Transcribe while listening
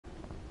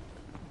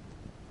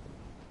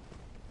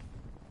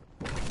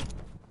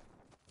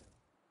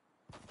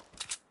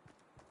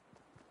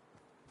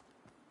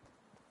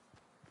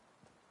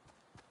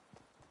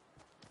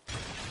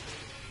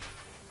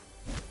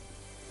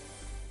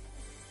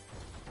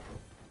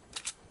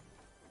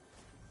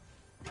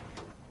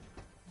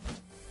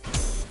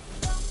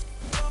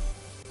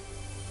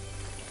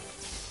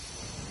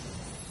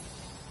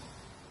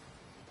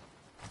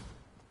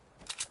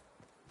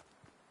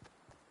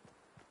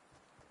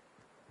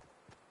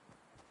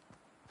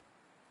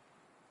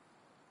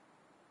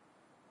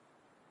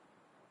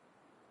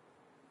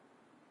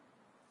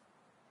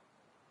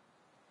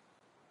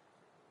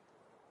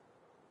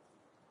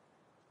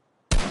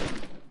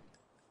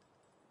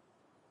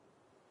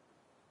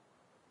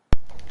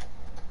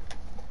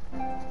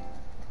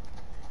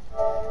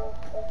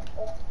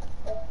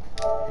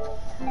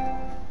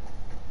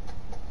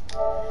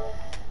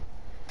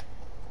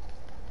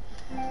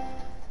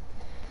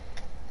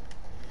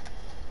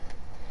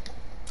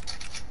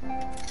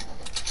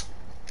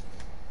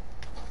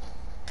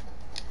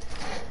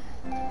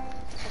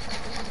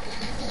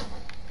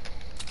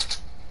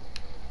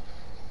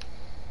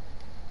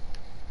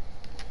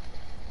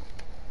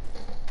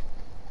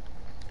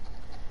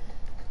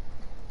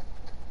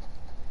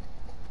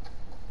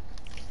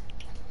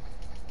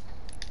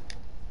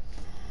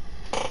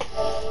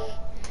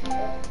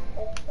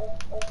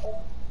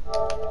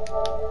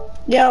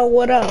Yo,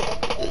 what up?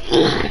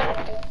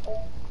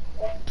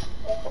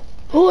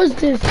 Who is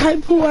this?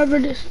 Type whoever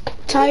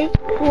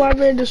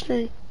in the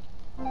stream.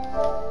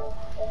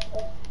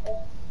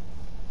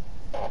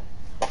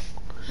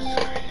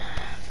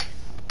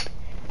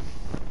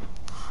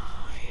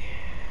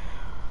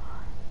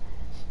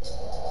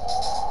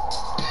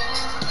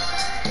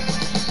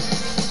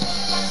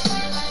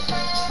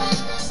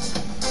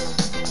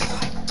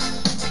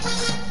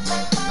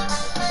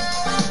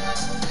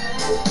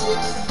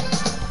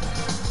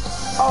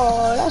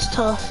 Oh, that's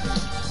tough.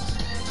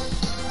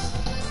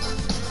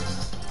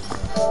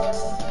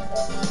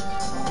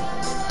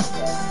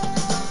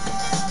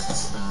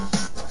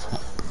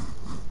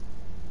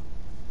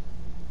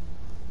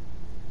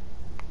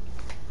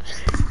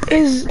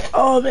 Is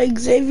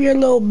Xavier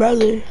little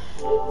brother?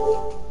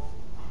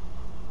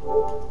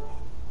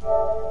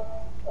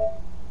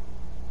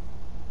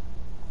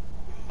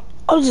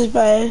 I'm just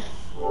bad.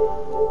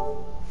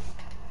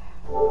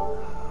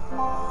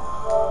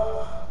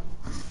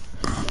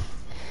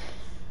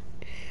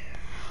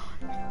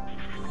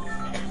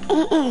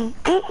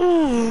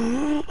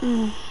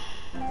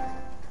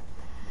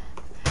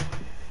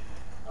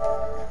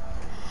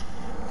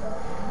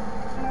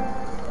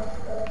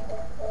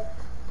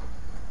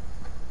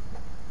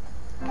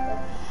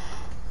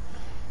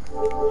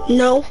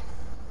 No.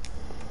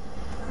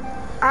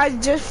 I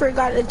just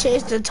forgot to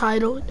change the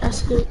title.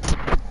 That's it.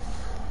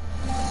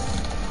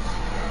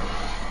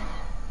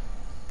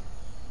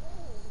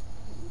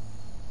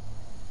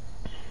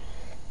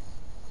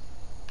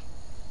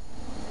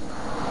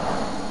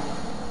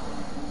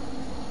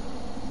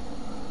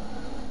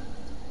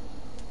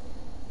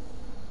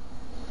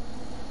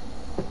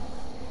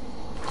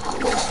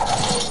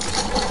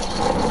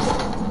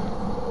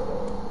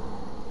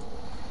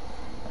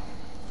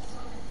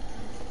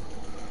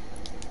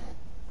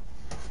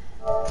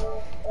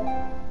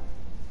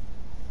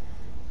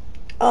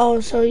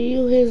 Oh, so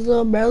you his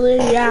little brother?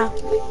 Yeah.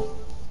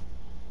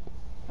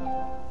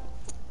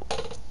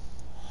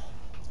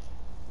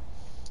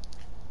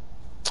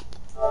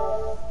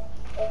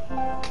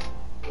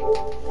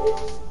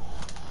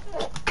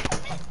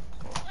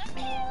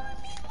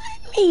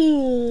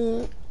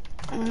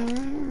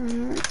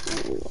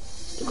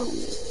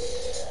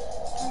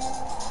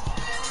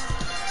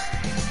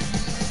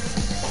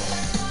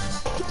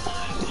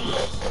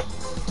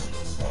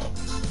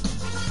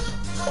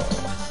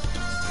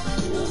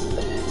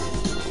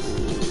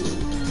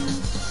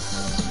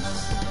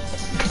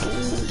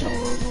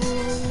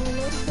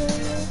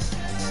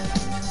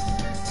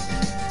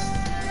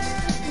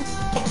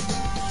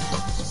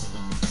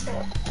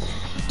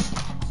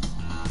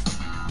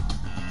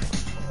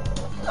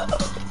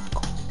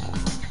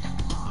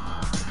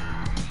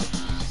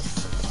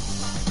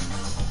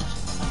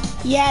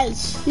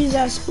 Yes, he's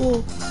at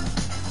school.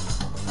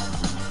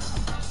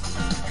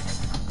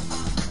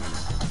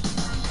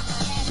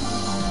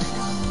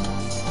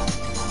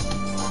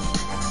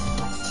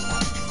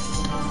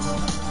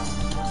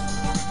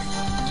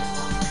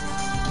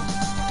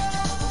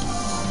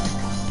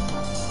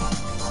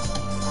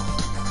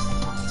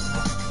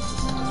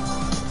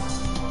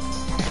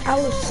 I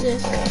was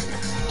sick.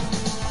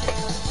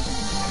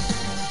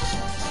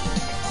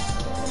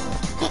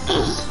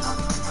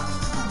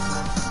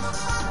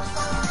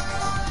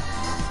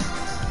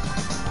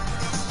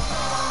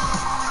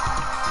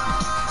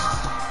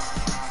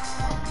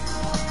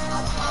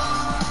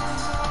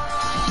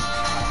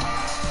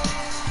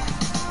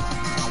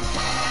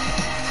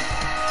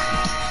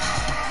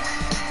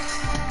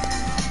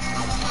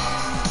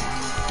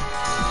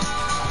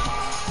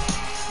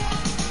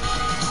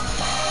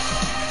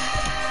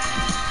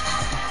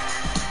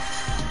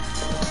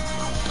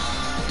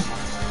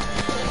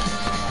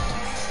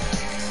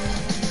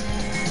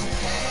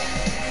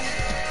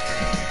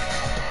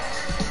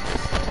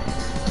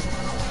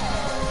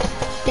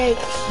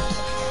 Thanks.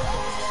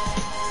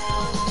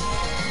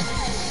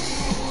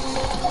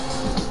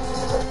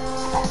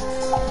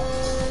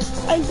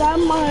 I got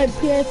my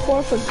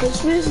PS4 for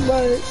Christmas,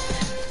 but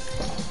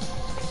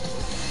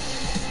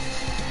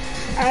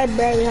I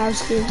barely have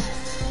skin.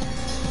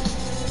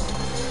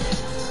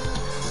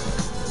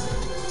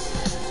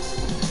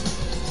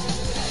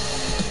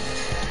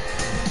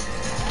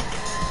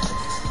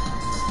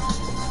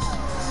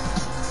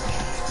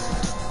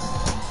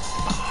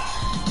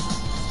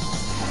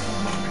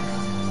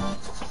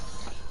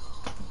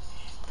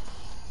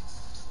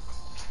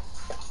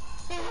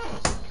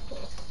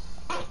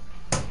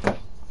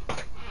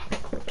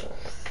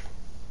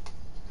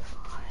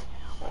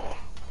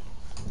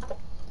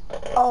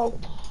 Oh.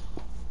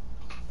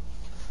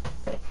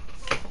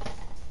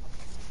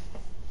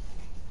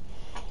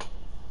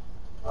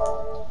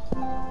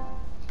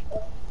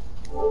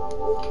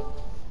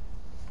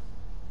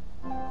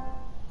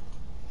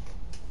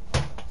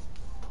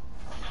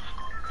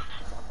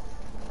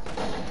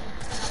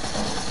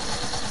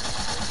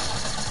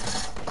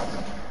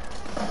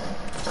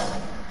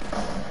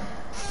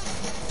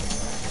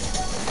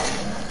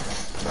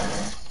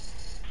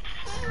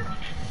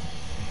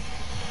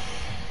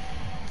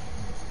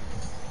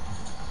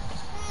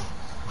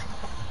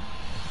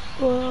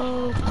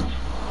 Well,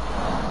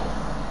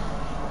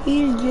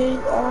 he's getting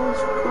off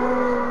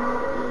school.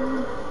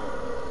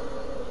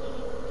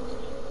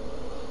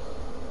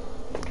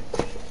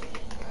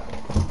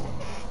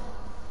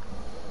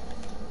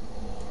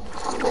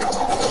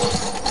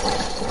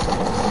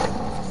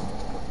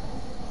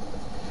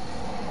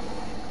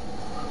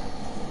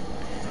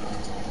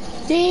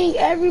 Dang,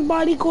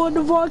 everybody going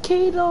to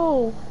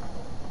volcano.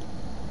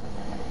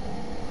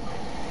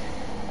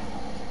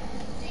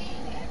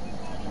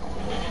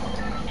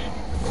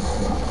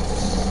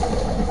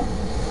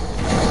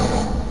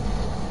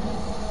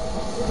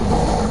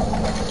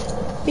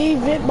 The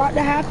event about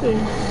to happen.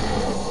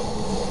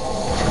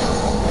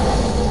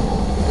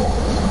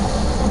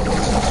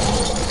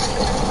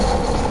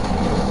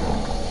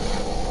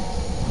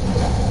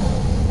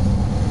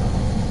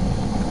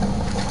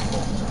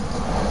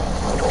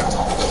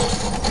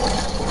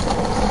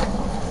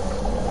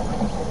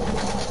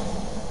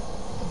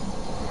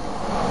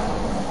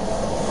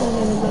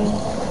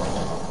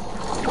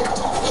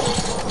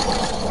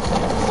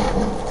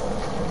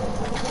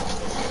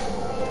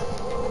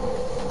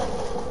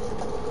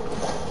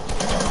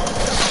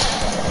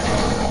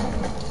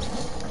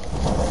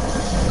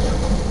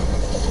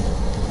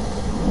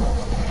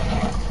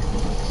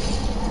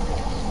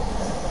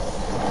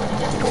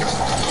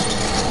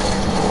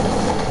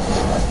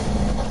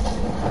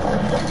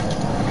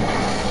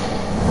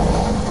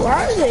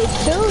 Why are they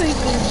killing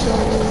each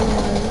other?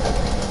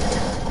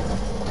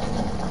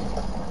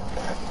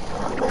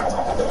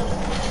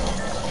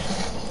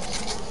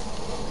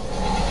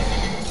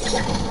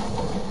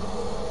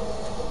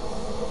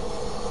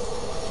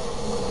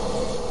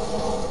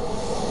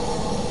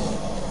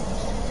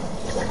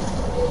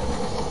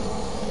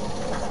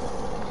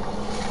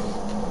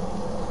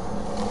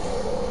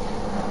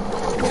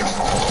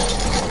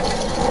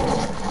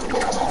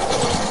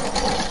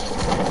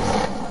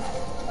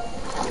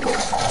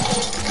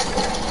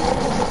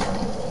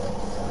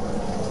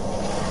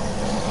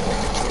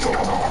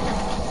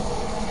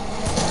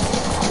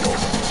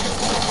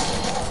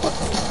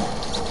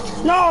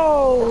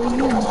 No,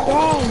 you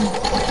bum.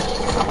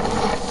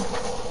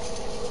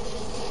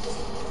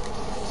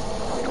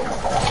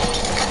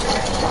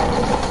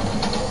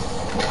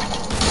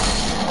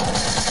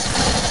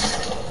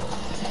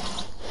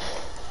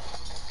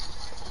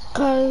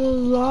 Cause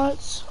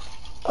lots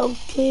of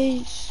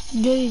kids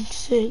getting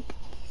sick.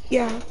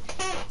 Yeah.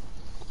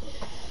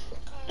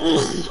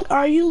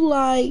 Are you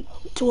like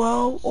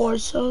 12 or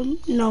some?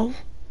 No.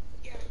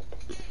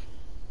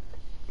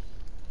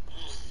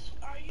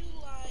 Are you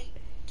like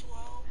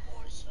 12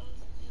 or some?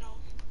 No.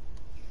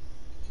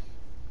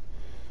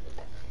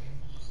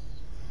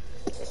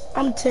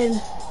 I'm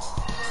 10.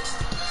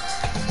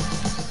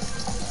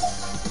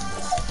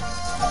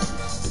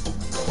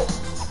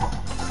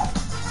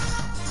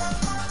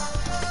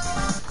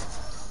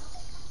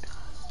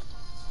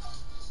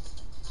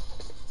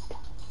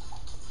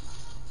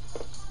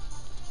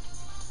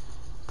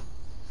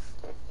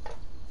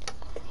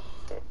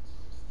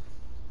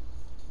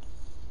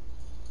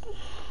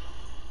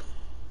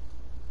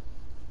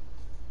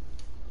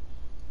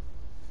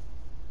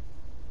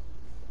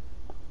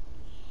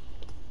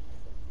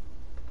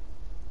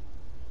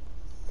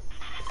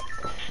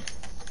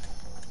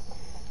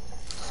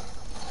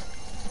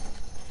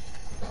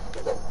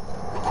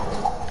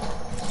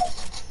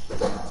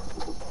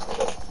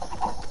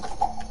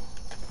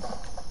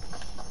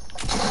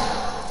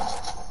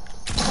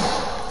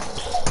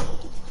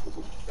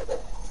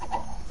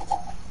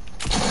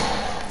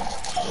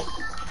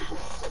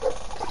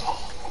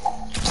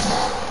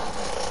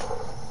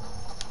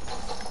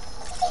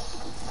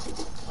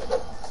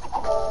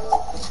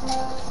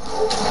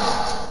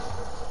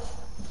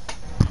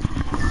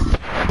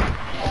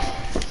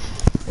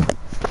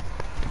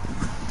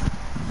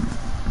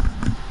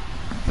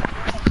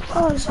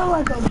 Oh, it sounds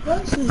like a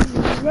bus is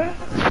here, bro.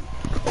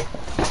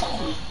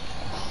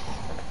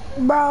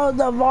 Bro,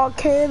 the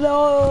volcano.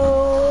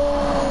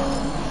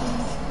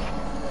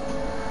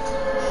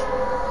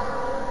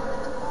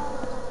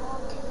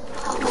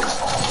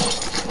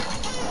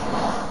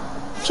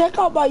 Check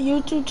out my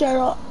YouTube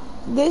channel.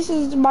 This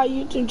is my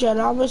YouTube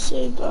channel. I'm gonna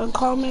send a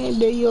comment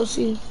and then you'll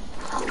see.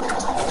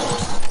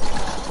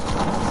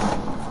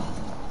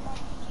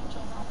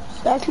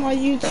 That's my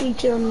YouTube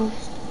channel.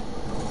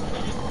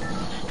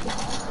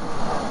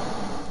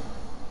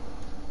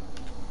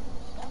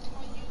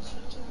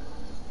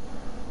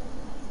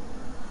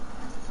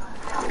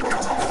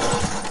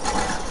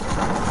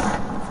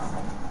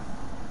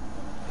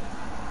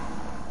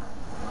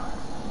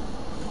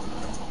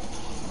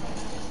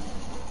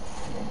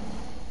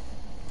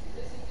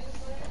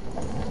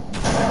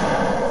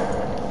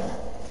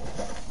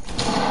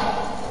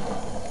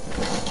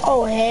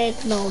 Oh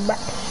heck no, bro.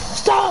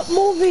 Stop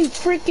moving,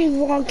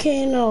 freaking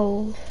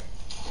volcano.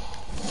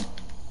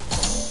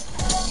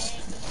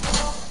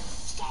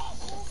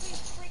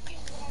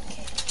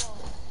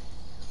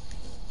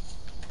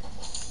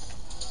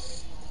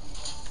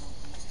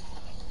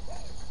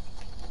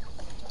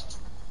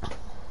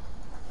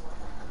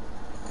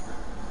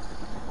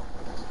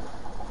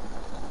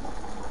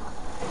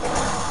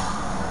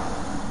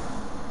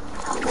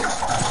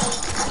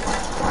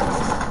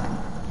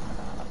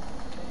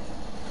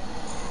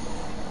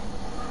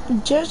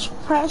 Just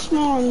press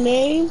my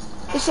name.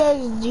 It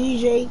says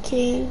DJ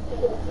King,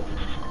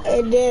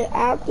 and then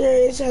after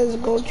it says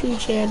go to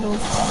channel.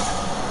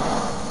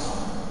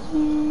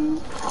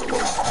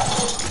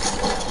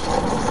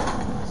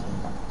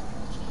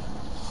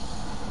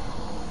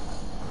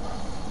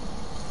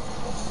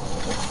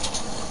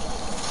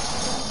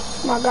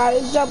 My God,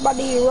 it's up by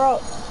the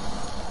rope.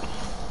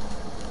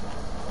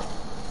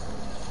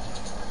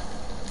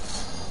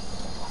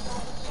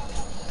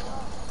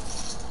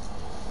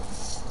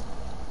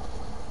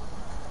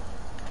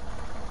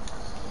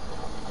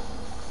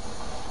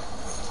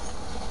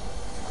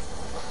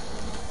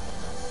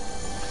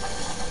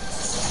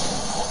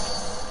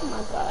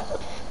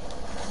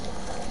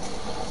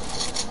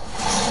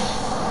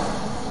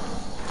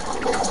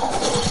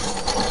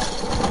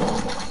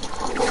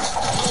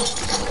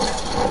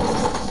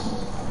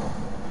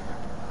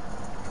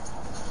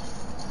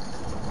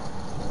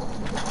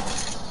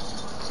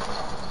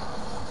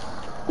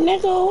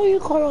 Nigga, who you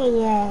calling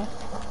that?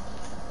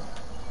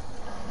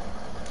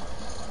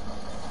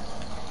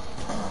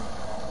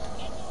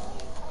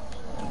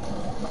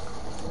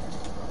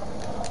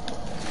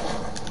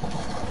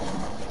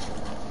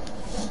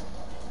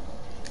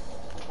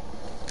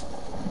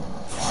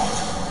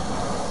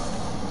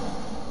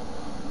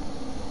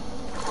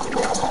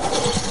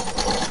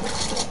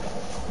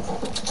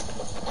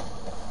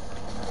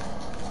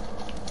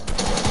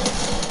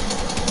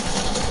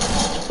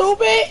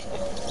 Stupid!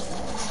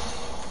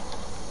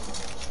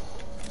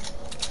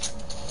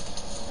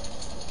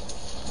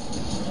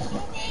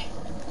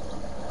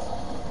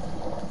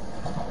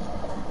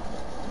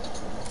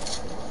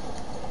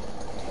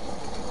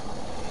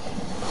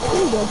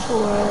 Go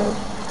forward.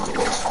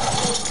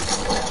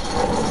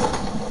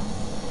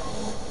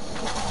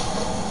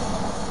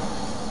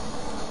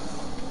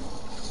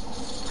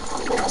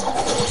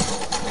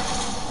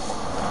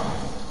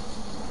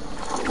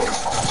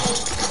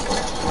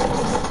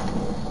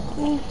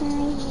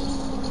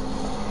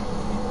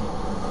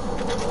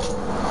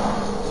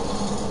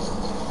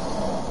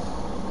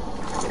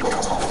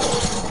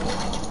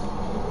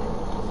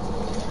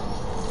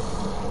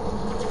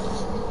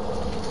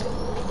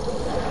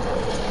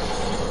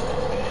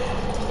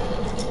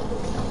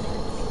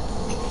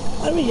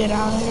 Let me get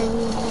out of here.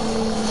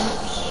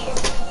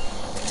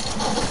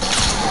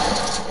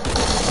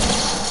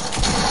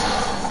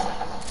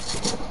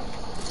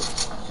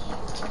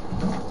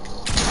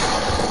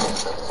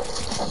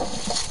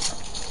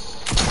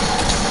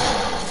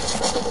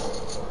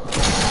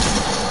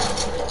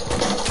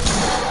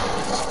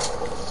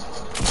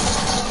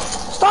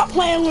 Stop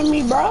playing with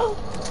me, bro.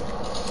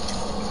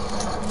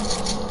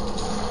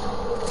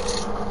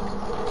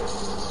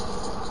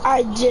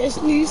 I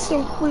just need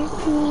some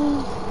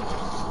freaking...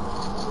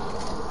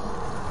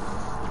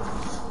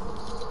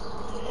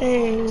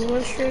 Hey,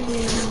 what's your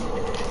name?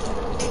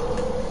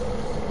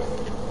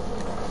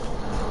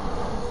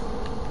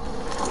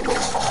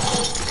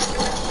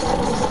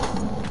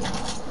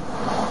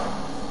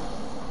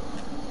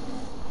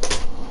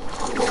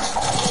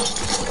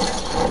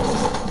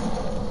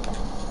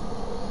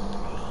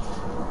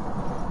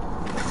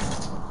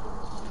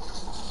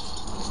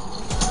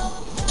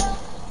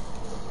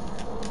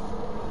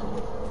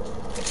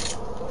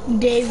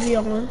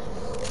 Xavier.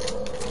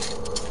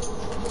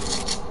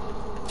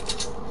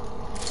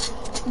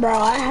 Bro,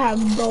 I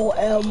have no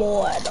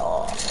ammo at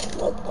all.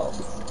 What the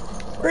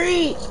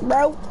freak,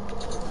 bro?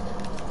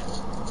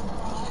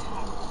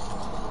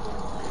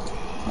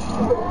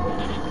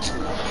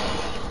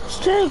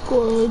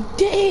 Circle,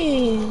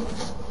 dang.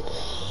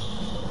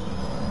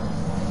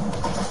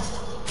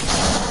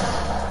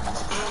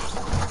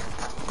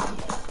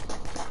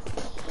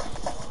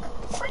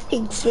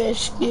 Freaking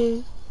fish,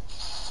 dude.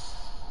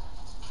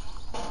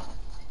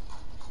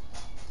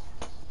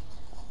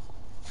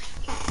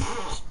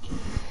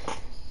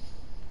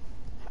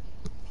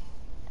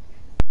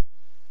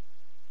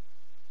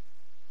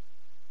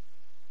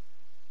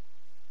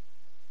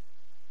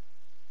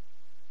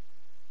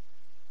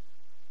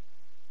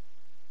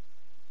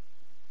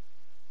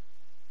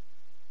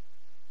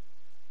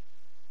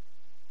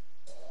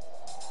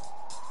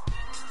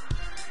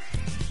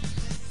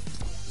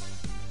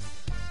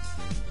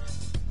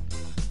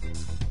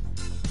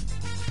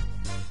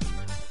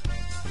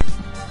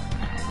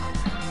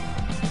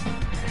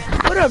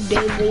 What up,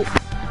 David?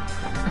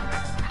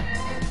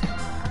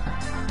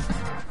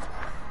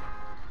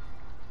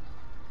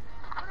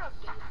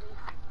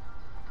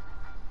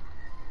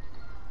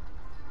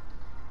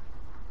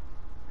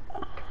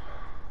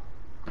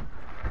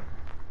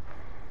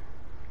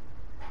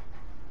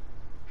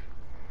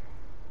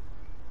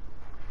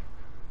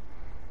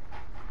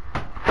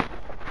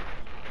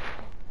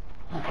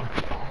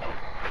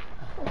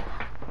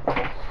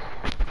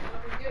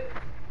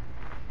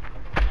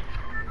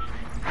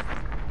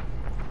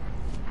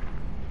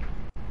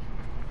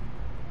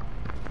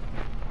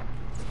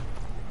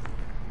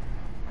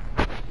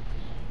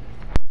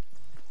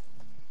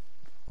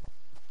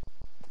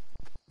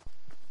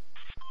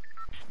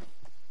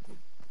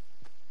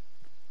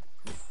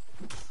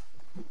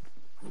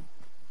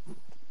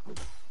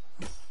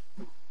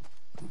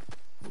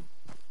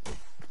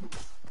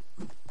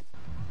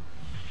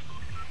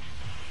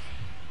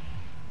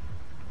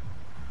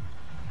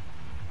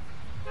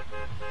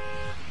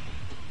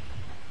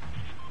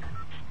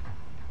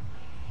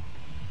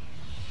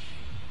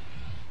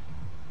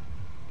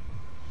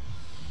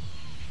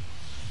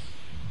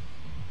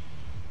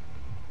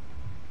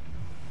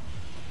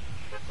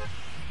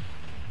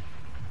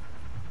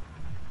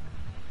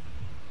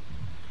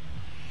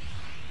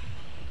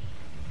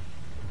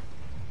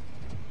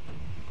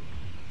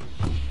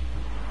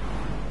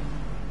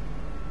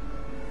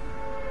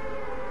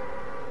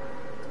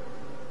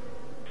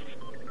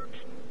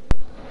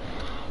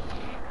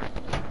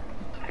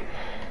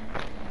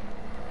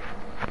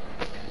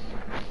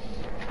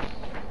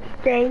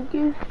 Thank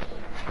you.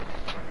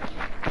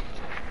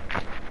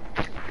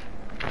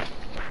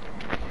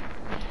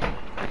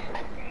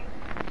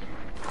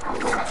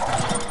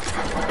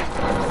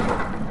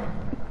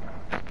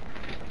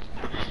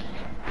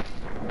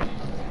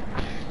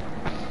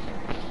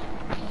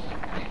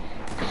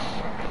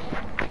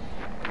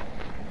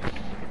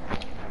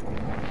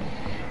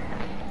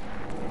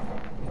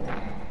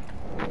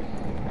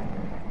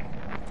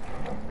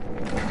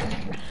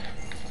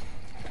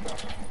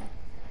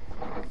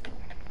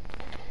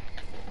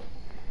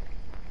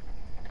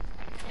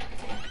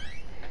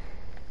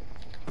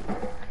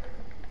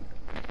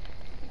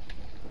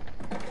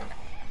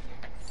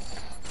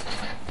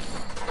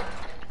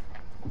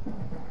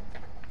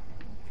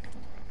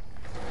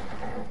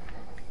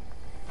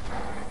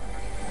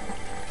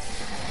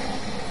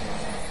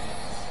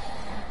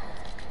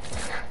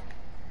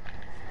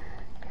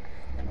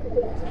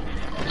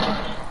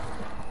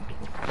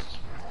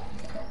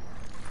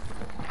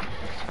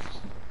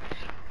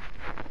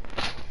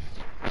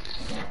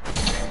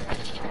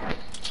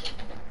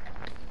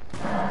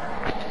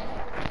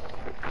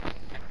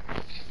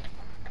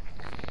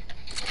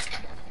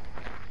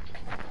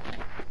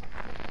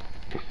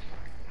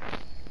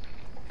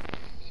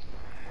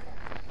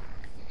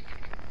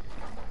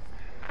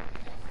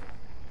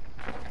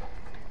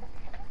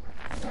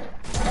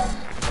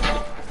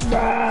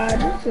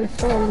 Bruh, this is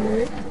so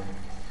lit.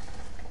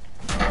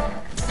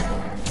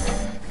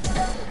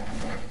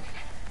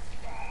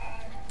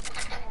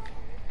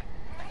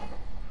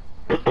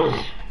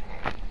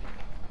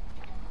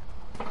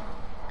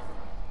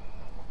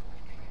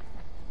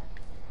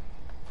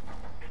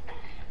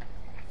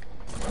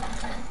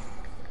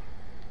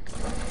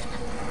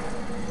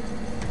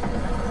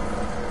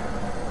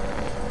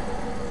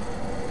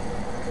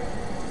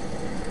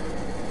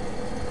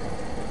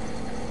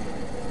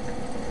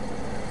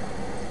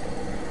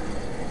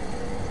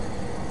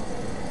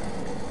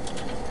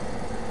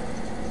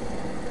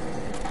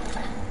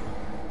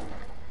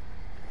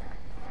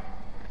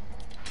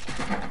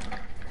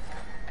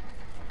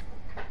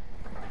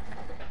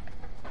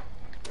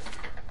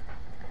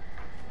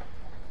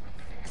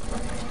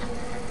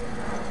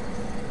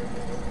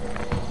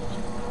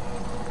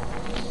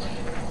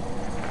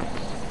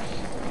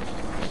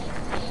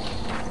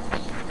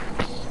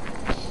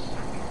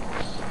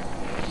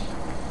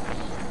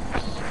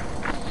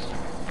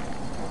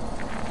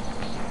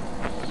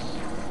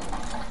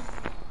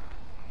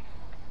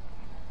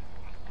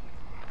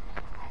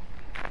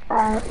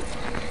 Alright.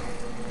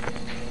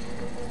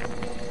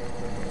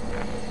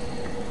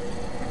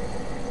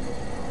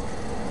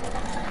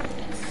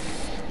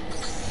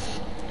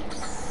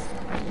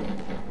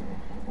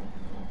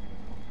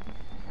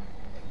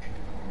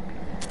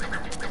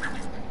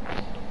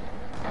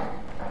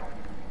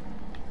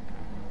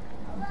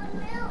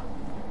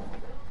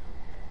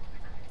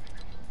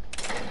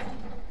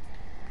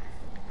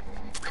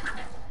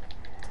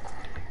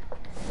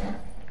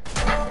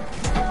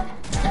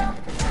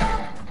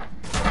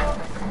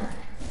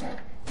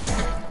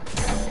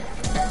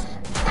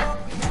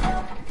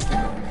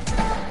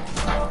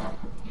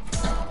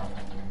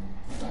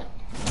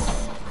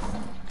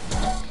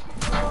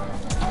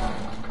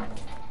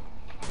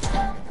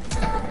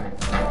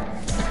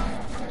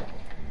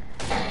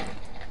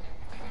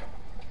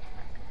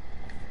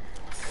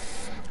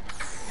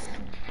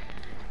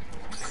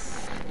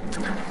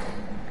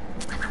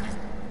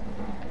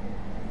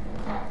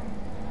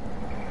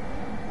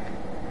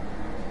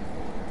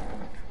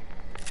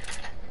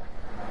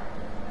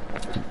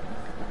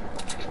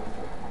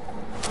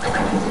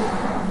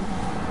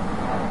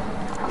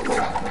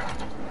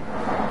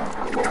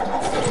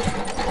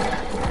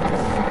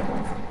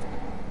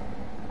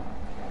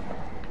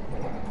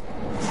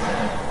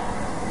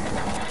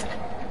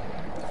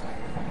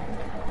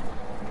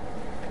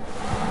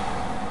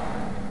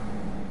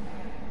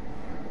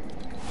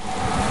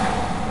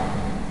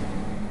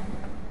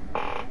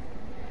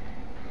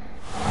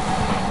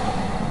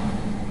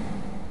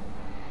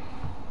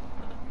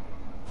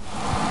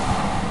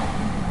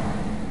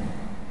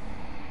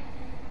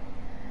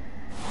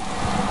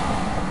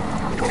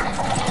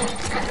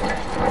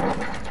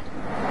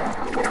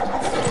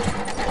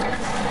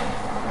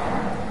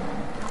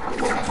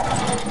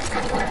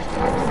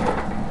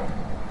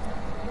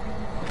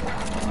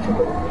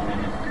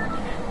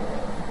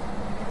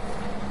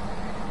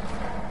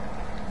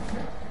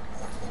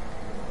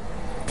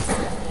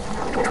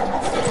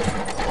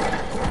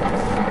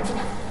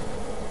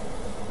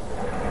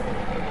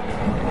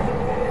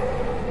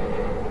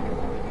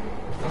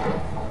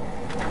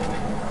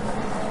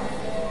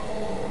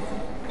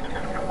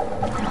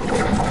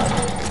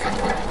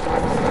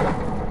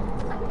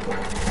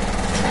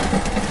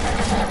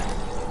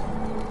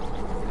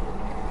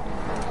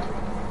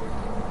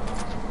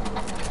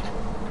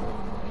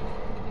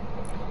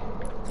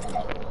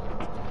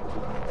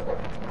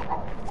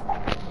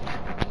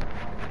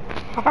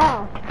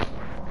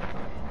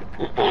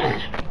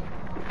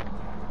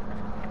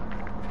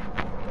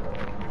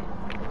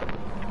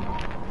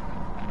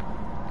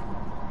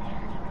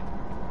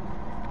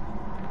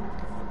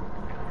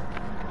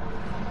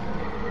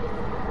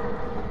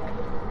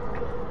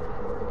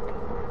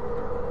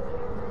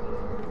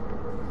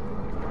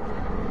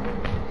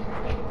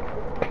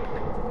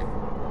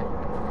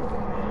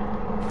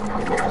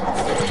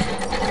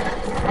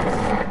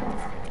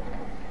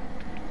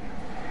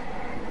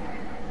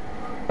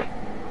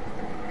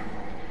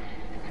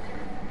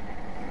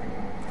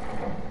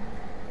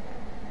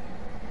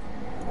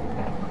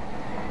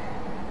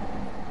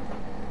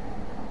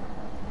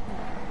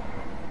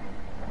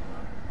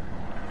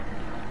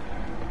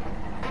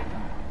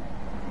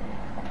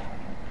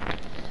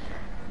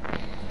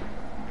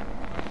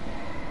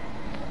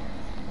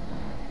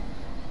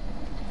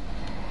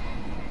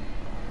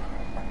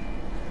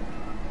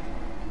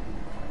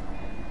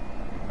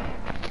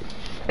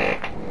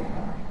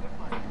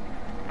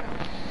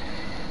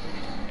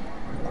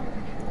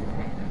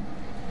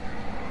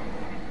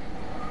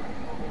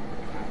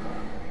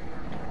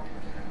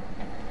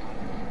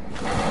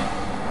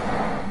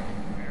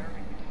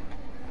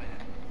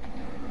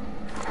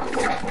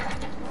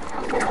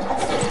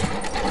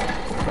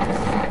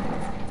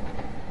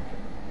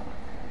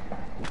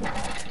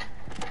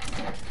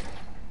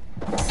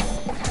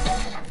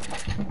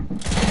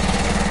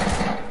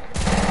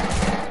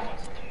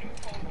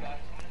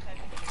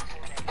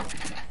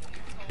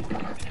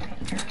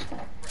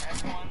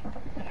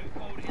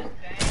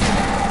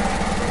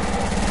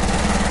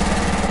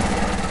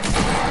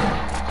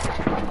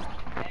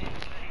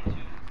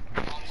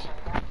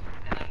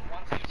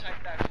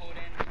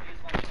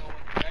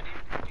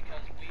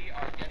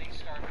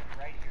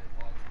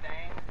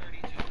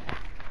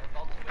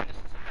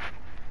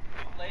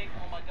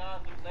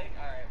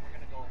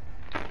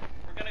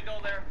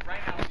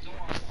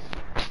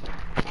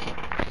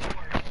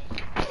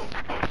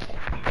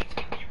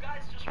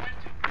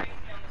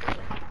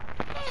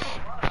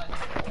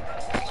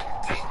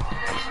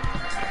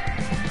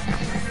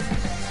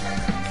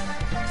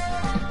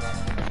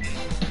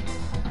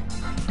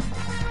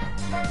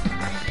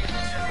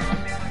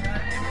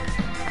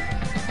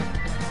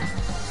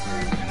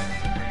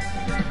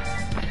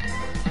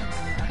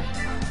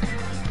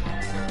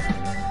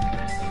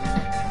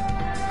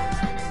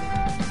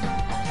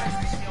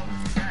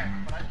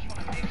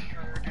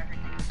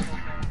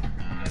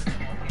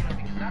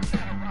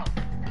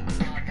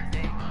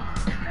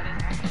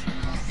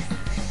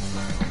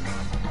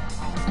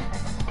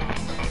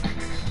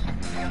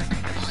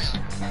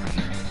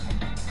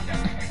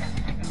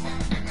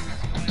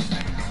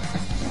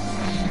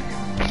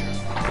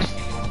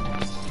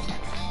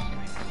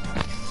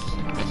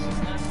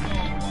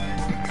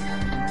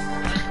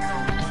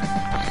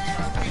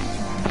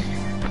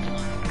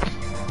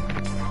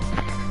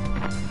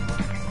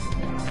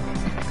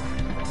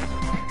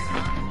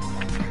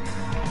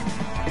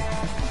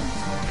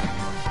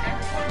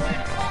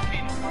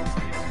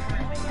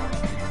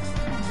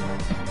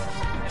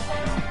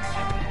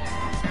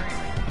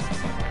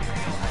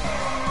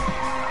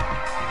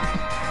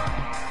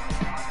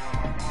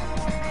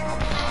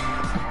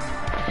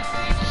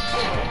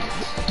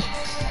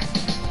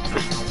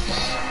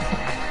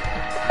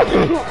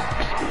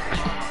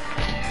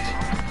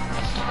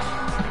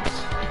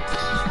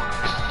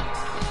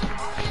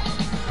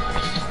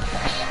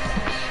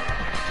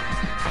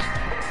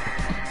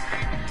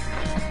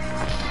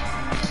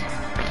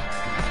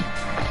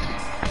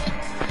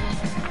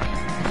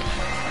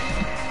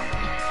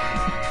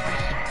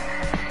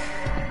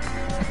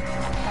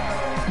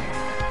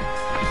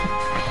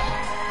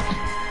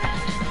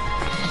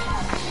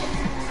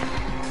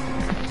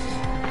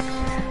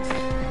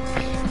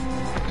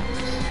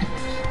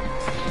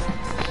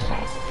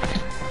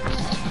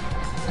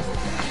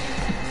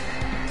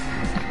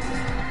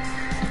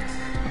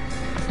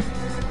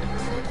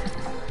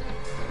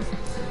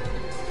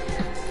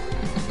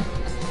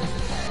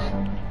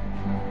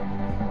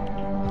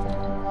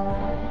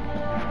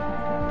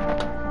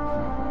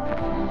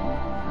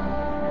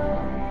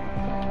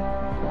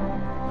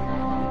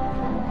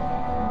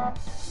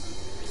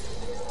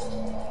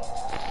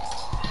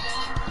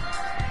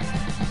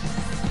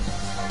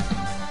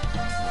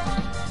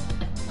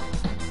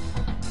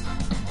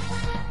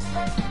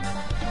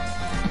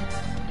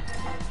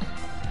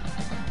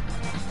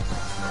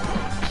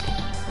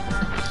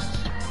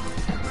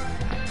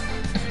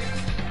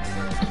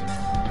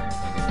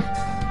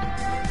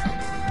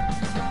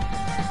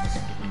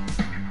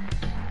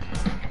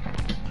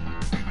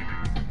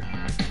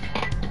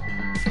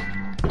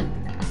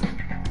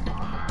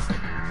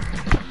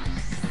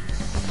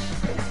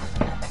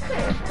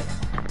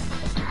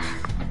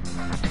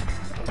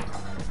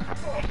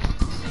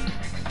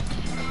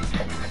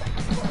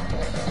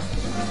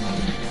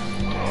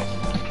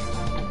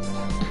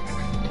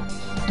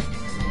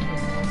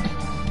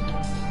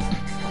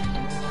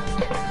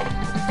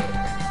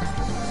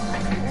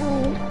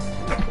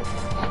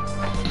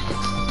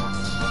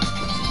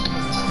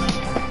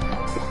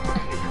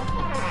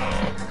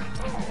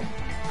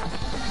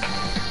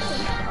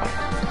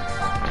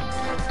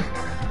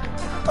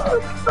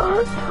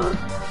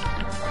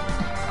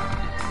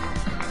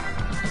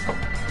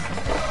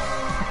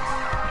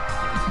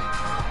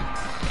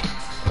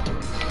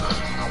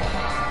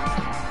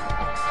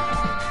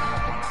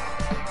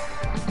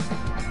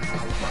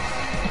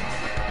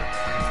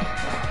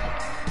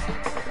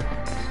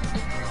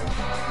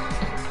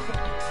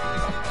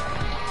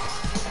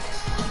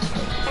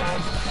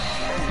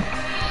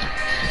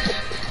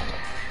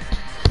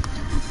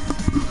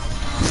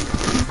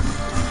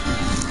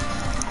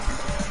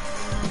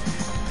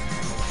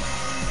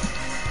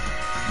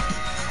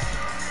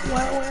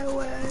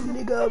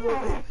 Nigga, boy.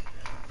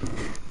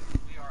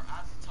 We are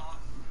at the top.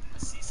 I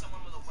see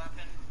someone with a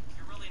weapon.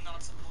 You're really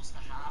not supposed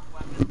to have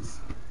weapons,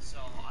 so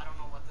I don't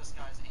know what this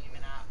guy's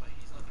aiming at, but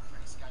he's looking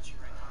pretty sketchy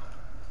right now.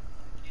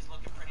 He's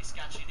looking pretty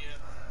sketchy, dude.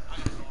 I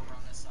gotta go over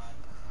on this side.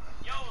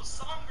 Yo,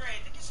 Sangre,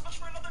 thank you so much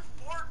for another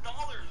 $4,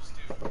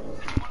 dude.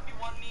 Did you want to be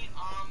one me?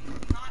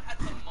 Not at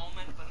the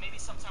moment, but maybe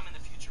sometime in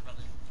the future,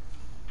 brother.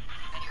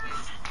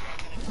 Anyways, I'm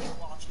gonna keep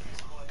watching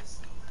this,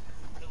 boys.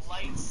 The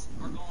lights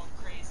are going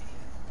crazy.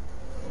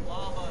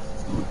 Lava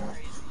is going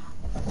crazy.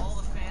 All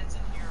the fans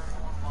in here are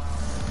going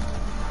wild.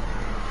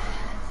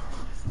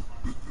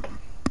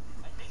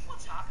 I think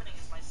what's happening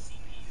is my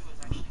CPU is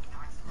actually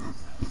maxing out.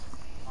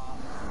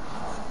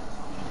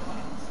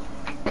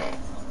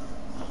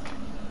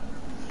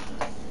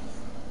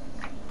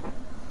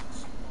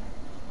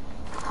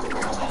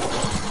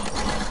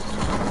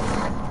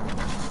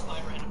 Hi,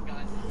 random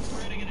guys.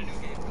 We're gonna get a new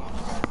game going on.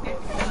 If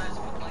you guys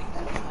would like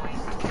to join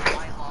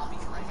my lobby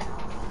right now,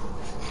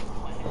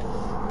 go ahead.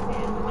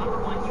 And number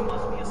one, you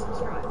must be a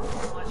subscriber.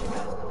 I'll let you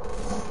guys know.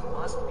 You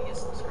must be a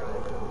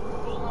subscriber.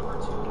 Rule number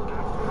two,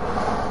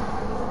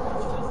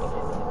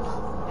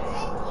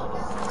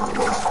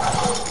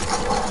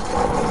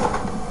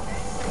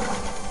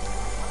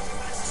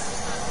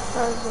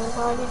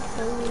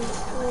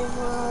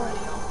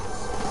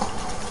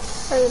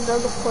 Hey,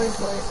 another point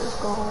is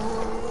gone.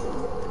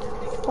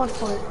 1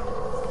 point.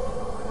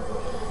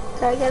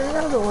 Can I get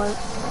another one?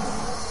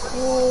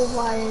 Oh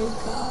my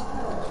god.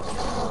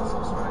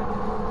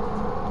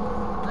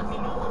 let me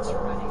know once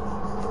you're ready.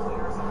 We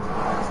are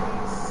about to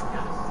this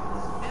time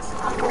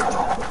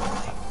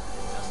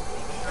just to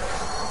make sure.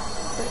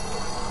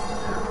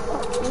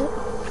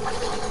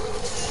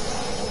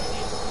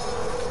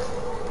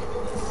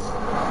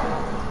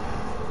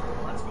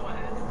 Let's go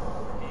ahead and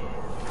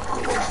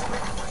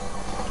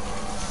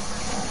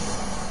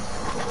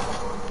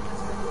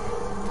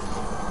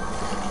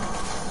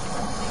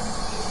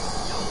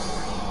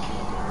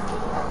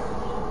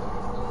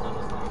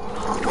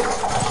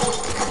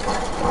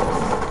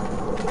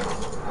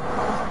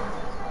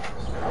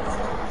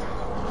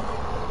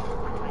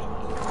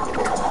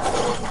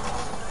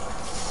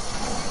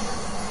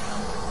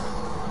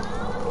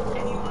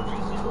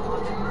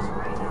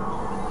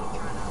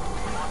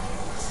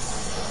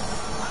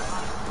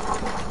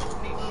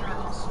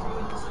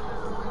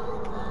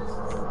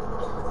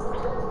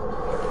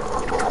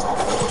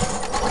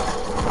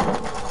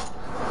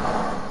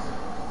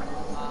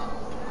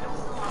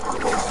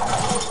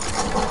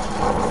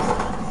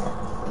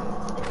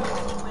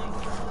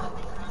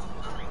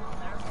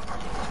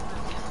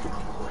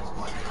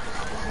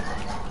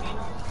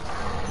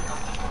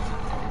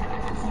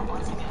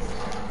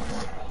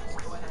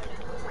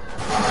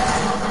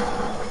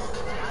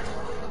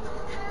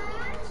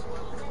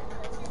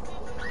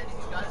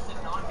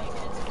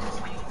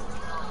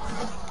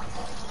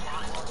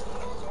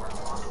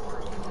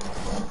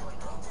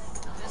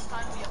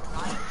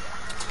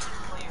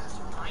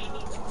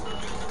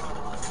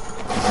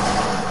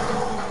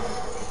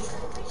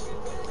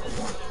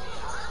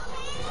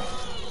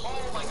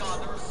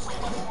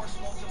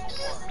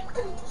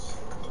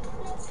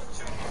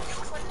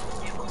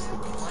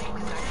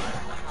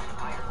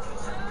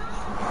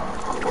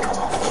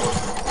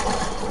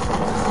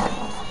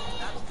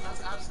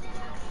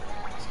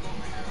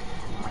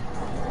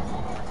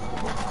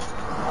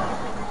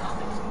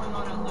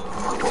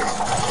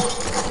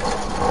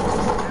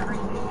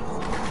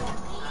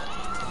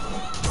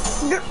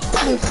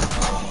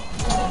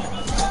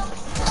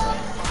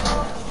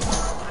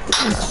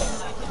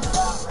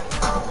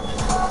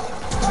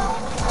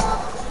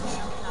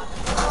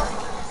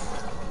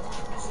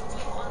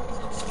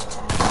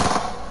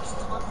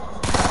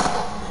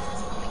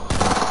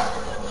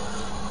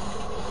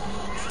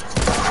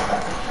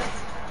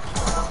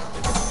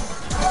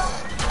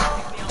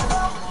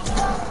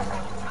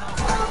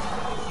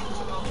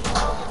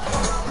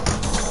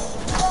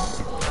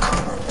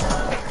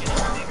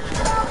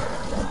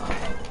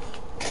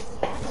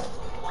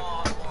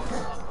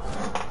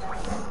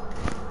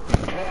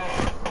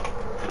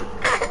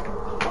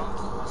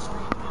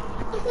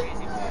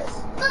crazy place.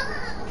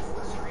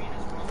 Serene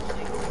is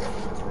rumbling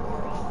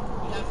tomorrow.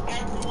 We have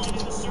everyone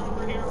in the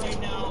server here right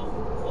now.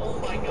 Oh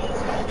my god,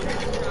 it's gonna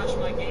literally crash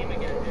my game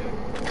again, dude.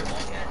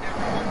 Look at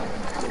everyone.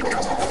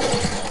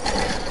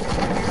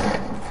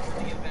 For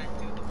the event,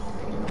 dude. The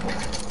party.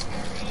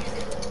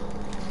 Crazy. It's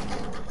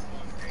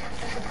going crazy.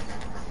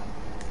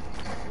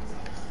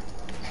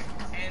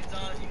 And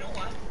you know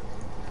what?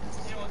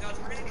 You know what, guys?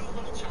 We're gonna do a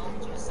little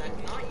challenge in a sec.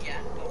 Not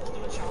yet, but we'll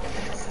do a challenge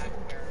in a sec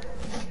where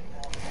we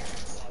involve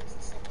subs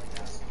and stuff like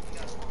that. So if you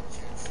guys want to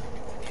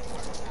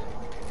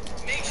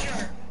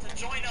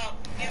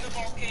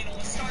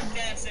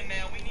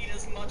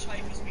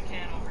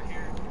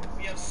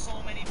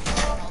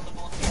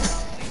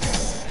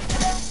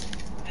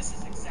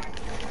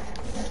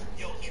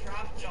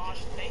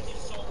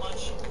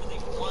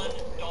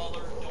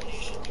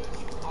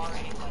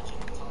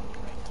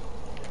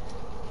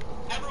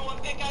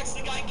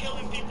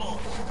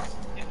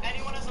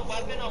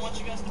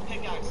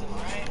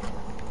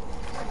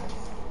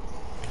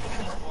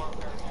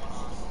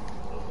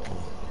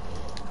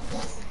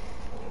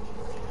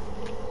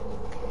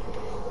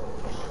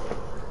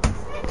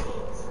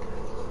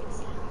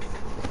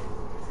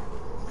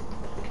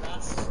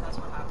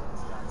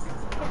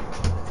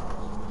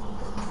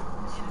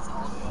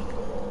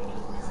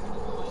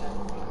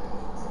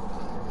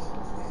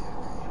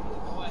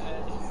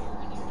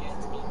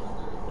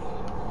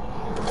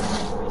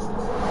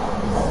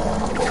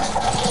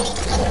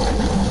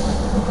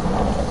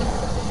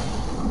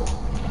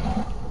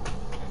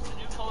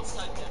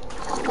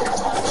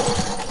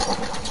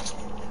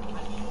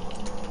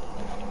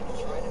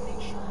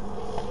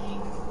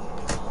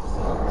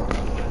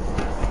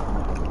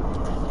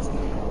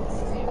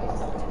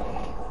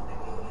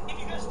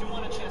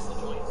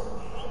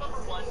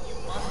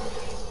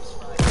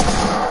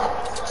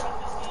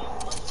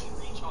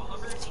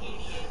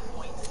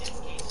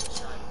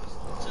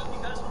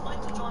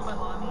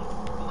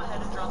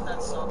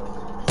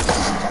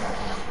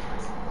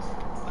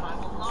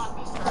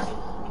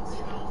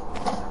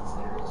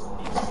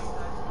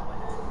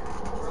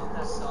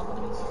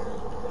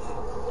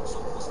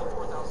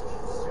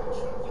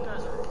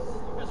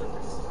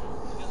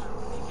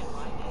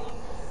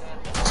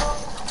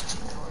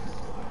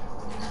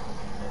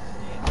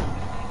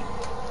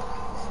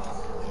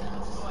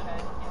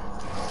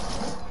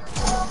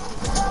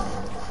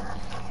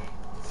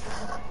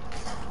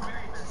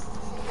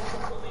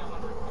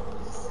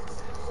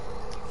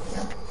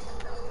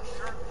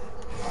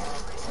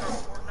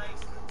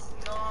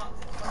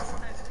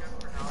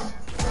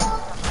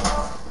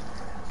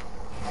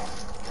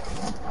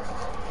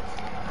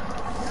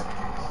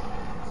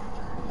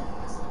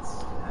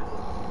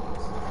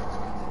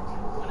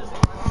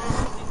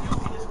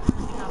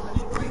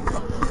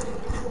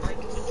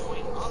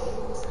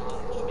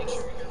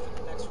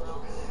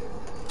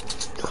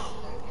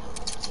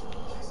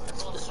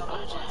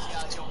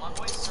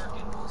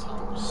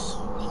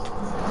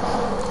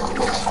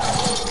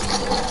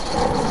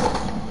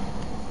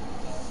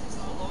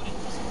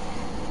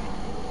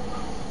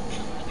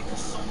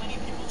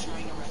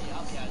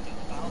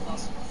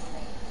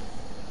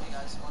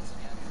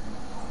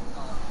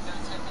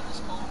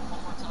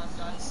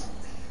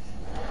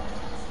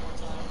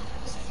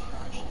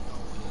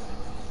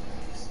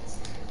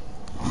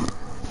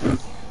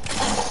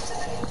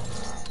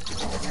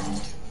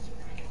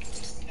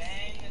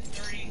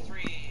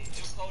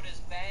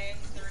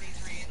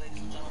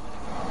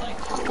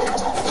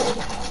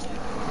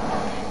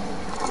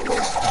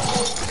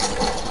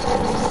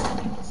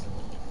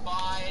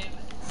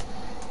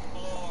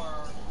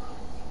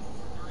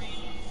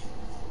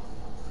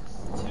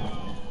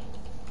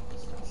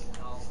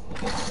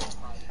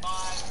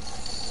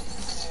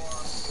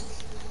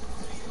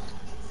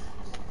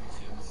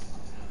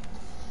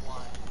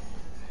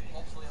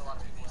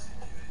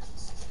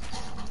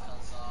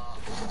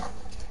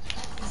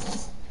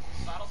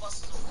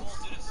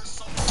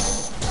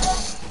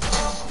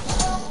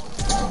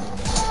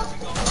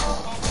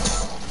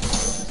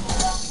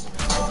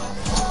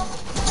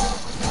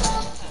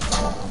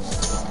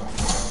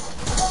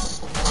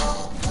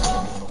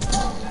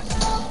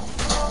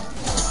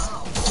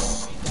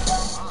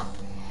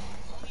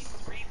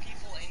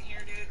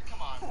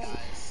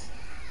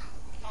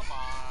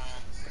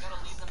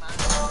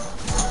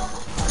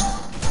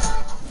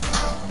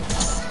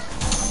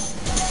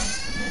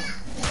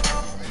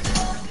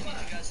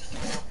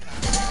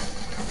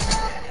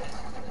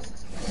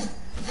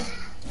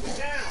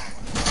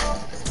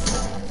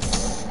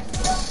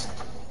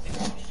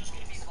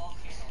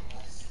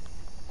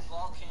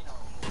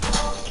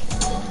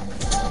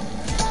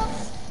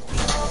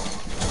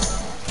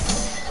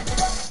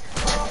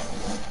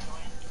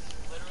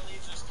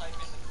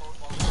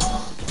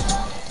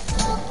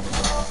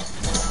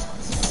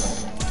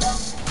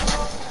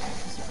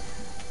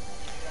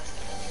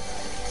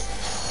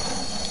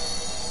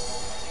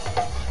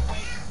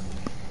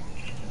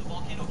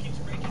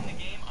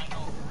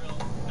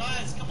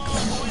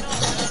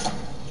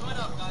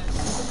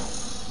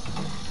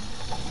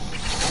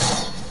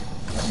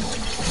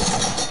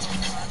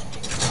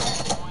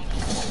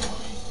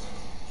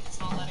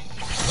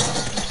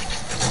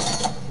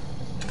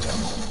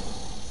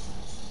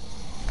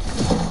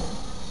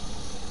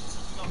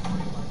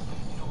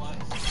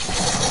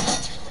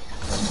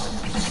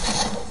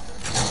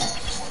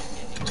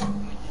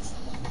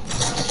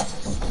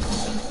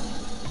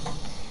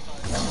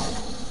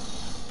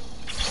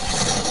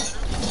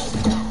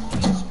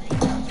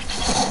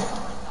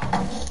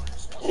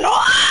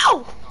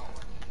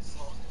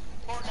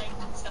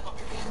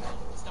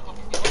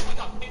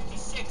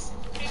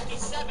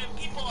 7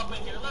 people up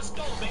in here. Let's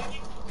go,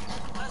 baby.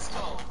 Let's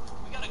go.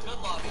 We got a good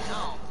lobby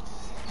now.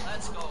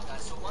 Let's go,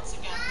 guys. So once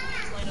again,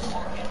 please light a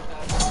volcano,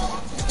 guys. We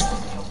want to do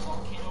a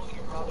volcano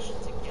eruption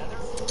together.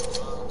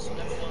 So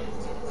everyone,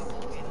 that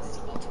volcano is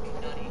about to be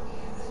nutty.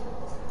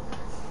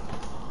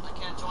 I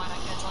can't join,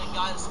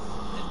 guys.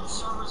 The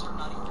servers are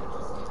nutty.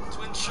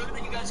 To ensure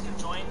that you guys can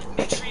join,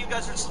 make sure you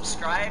guys are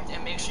subscribed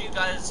and make sure you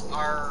guys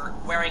are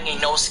wearing a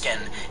no skin.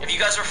 If you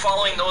guys are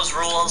following those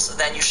rules,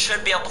 then you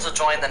should be able to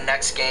join the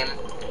next game.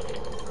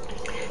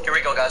 Here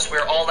we go, guys.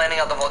 We're all landing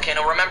at the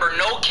volcano. Remember,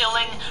 no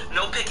killing,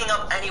 no picking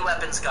up any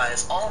weapons,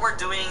 guys. All we're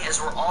doing is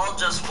we're all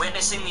just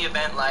witnessing the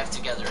event live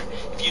together.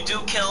 If you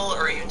do kill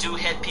or you do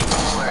hit people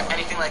or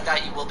anything like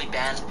that, you will be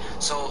banned.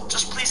 So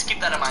just please keep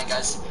that in mind,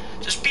 guys.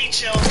 Just be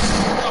chill.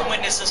 Come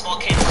witness this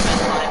volcano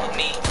event live with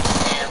me,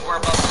 and we're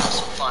about to have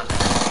some fun.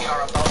 We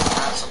are about to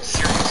have some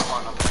serious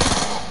fun up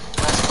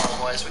here. Let's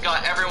go, boys. We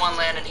got everyone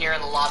landing here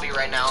in the lobby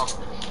right now.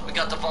 We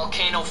got the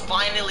volcano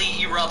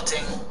finally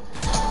erupting.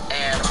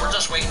 And we're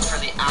just waiting for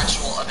the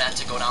actual event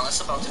to go down. It's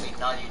about to be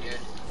nutty, dude.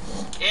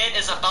 It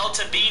is about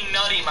to be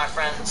nutty, my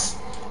friends.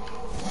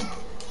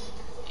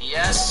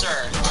 Yes,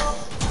 sir.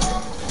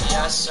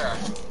 Yes, sir.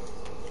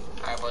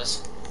 Alright,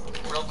 boys.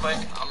 Real quick,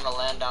 I'm gonna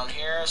land down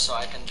here so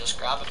I can just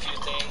grab a few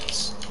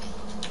things.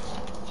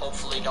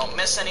 Hopefully don't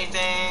miss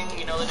anything.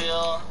 You know the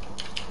deal.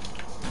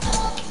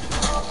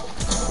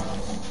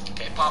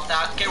 Okay, pop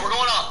that. Okay, we're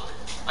going up.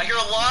 I hear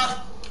a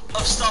lot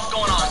of stuff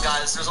going on,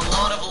 guys. There's a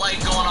lot of light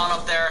going on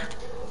up there.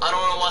 I don't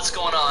know what's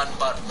going on,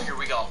 but here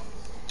we go.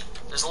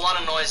 There's a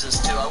lot of noises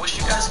too. I wish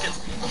you guys could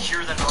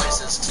hear the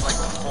noises to like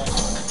the full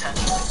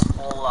potential,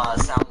 full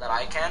sound that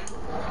I can.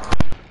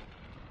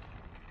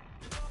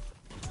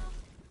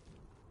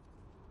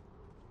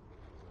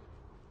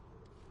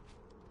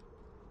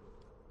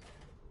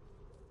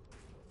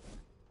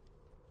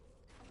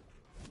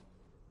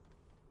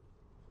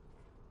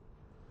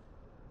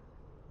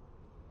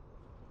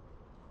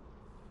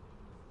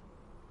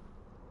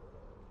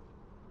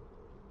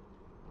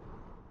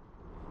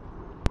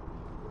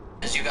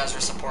 You guys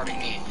are supporting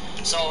me.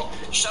 So,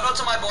 shout out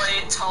to my boy,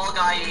 Tall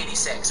Guy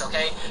 86,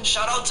 okay?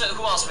 Shout out to,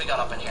 who else we got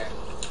up in here?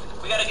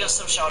 We gotta give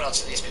some shout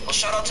outs to these people.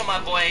 Shout out to my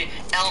boy,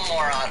 El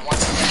Moron.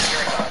 Once again,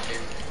 you're a god,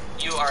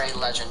 dude. You are a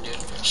legend,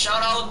 dude.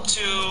 Shout out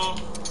to,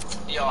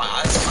 yo,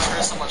 I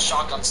heard someone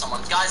shotgun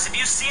someone. Guys, if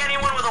you see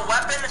anyone with a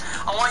weapon,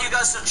 I want you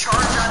guys to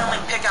charge at him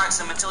and pickaxe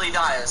him until he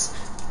dies.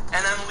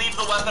 And then leave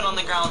the weapon on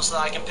the ground so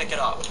that I can pick it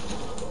up.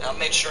 Now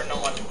make sure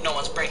no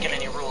one's breaking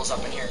any rules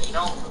up in here, you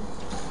know?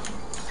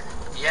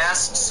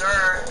 Yes,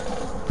 sir.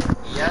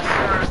 Yes,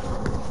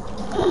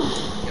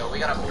 sir. Yo, we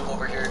gotta move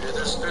over here, dude.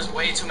 There's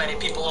way too many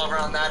people over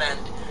on that end.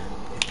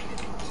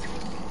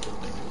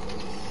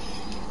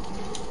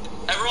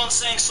 Everyone's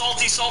saying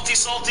salty, salty,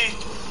 salty.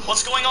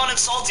 What's going on in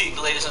Salty,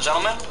 ladies and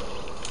gentlemen?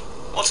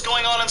 What's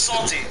going on in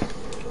Salty?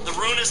 The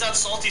rune is at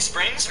Salty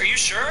Springs? Are you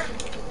sure?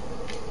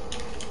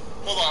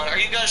 Hold on, are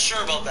you guys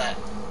sure about that?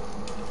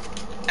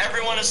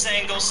 Everyone is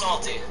saying go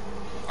Salty.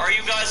 Are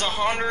you guys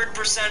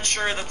 100%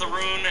 sure that the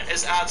rune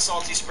is at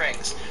Salty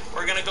Springs?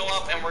 We're gonna go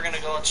up and we're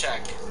gonna go and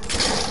check.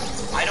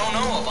 I don't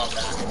know about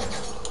that.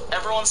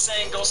 Everyone's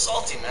saying go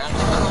Salty, man.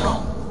 I don't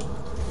know.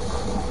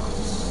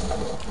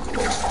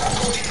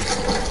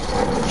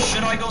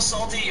 Should I go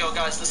Salty? Yo,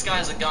 guys, this guy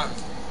has a gun.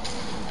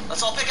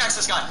 Let's all pickaxe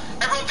this guy.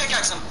 Everyone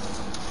pickaxe him.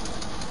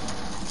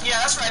 Yeah,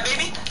 that's right,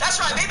 baby.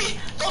 That's right, baby.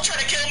 Don't try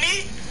to kill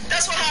me.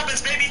 That's what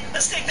happens, baby.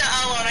 Let's take the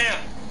L on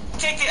him.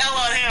 Take the L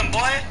on him,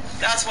 boy.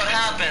 That's what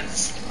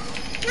happens.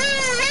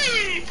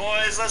 Woo-wee!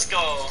 Boys, let's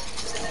go.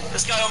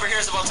 This guy over here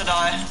is about to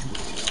die.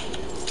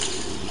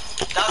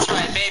 That's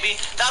right, baby.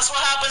 That's what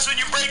happens when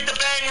you break the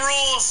bang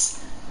rules.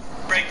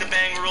 Break the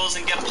bang rules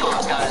and get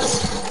popped,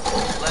 guys.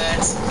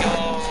 Let's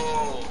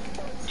go.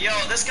 Yo,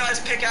 this guy's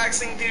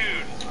pickaxing,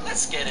 dude.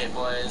 Let's get it,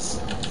 boys.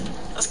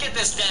 Let's get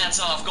this dance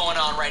off going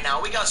on right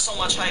now. We got so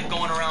much hype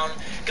going around.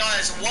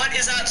 Guys, what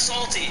is at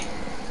Salty?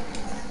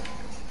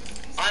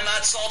 I'm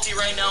at Salty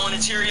right now in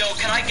Interior.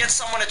 Can I get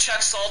someone to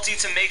check Salty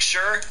to make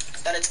sure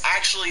that it's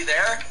actually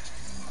there?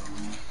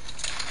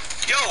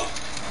 Yo!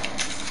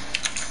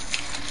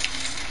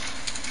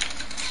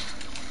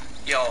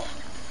 Yo.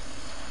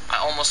 I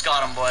almost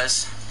got him,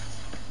 boys.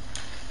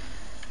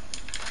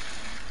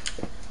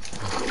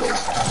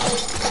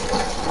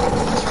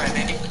 That's right,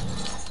 baby.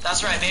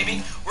 That's right,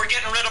 baby. We're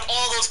getting rid of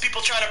all those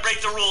people trying to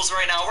break the rules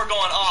right now. We're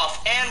going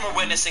off, and we're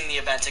witnessing the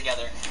event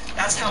together.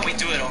 That's how we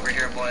do it over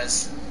here,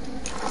 boys.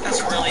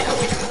 That's really how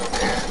we do it over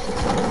here.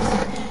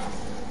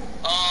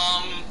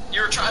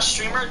 You're a trash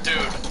streamer? Dude,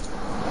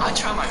 I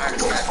try my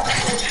hardest, man.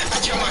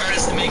 I try my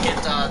hardest to make it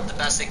the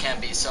best it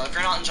can be. So if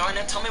you're not enjoying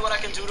it, tell me what I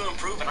can do to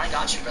improve, and I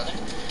got you, brother.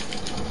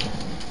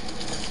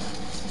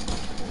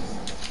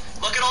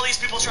 Look at all these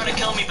people trying to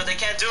kill me, but they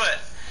can't do it.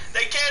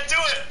 They can't do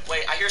it!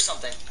 Wait, I hear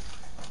something.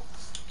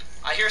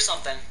 I hear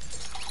something.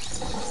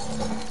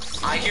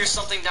 I hear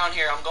something down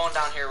here. I'm going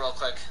down here real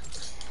quick.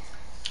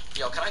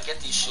 Yo, can I get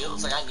these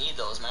shields? Like, I need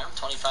those, man. I'm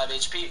 25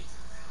 HP.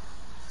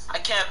 I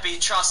can't be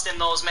trusting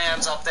those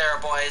mans up there,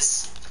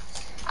 boys.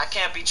 I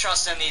can't be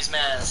trusting these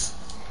mans.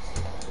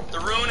 The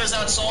rune is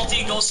at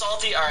Salty. Go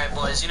Salty. Alright,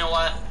 boys, you know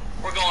what?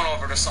 We're going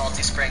over to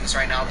Salty Springs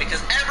right now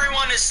because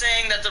everyone is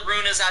saying that the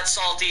rune is at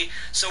Salty,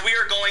 so we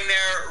are going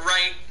there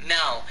right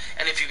now.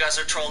 And if you guys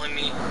are trolling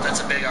me, that's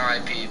a big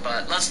RIP.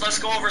 But let's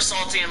go over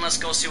Salty and let's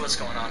go see what's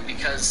going on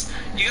because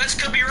you guys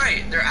could be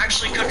right. There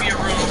actually could be a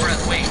rune over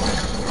at Wait.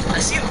 I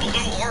see a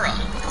blue aura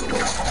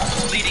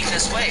leading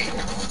this way.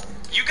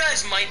 You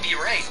guys might be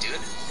right, dude.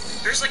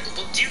 There's like,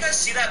 do you guys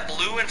see that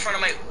blue in front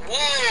of my?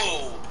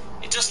 Whoa!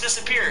 It just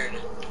disappeared.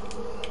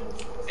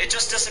 It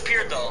just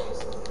disappeared though.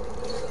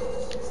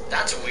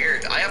 That's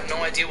weird. I have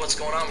no idea what's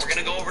going on. We're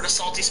gonna go over to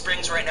Salty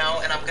Springs right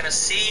now, and I'm gonna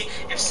see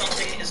if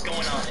something is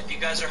going on. If you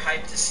guys are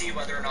hyped to see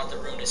whether or not the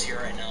rune is here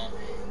right now,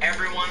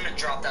 everyone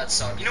drop that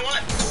sub. You know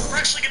what? We're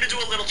actually gonna do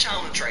a little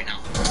challenge right now.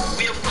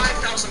 We have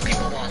 5,000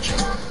 people watching.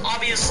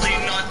 Obviously,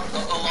 not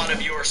a lot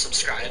of you are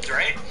subscribed,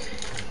 right?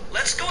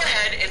 Let's go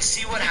ahead and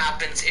see what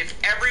happens if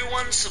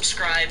everyone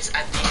subscribes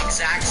at the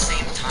exact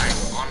same time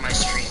on my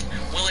stream.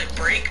 Will it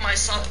break my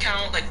sub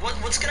count? Like,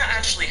 what's gonna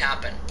actually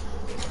happen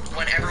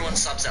when everyone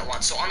subs at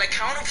once? So on the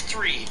count of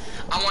 3,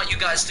 I want you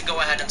guys to go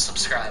ahead and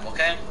subscribe,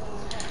 okay?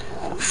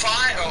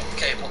 5, oh,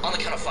 okay, well, on the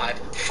count of 5.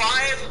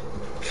 5,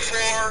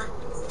 4,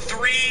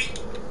 3,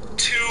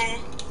 2,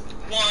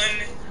 1,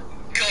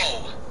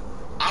 go.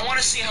 I want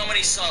to see how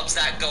many subs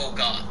that go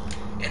got.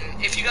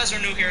 And if you guys are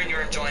new here and you're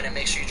enjoying it,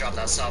 make sure you drop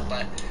that sub.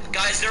 But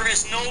guys, there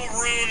is no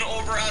rune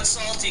over at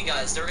Salty,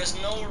 guys. There is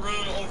no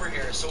rune over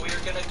here. So we are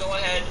gonna go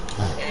ahead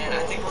and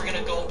I think we're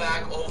gonna go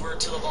back over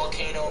to the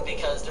volcano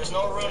because there's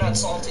no rune at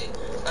Salty.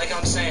 Like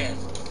I'm saying,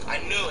 I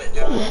knew it,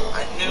 dude.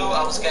 I knew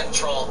I was getting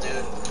trolled,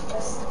 dude.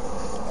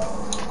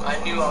 I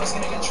knew I was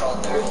gonna get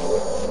trolled there.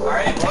 All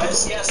right,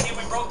 boys. Yeah, see,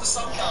 we broke the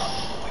sub count.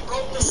 We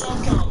broke the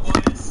sub count,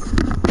 boys.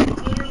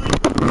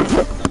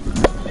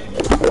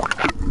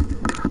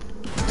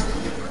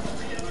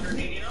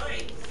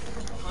 Literally.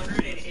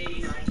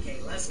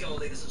 189K. Let's go,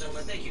 ladies and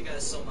gentlemen. Thank you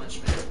guys so much,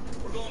 man.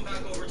 We're going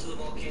back over to the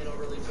volcano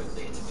really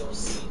quickly to go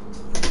see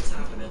what's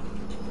happening.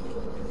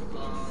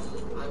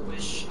 I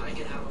wish I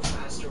could have a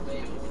faster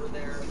way over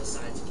there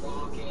besides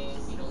blocking,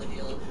 you know the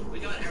deal. We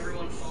got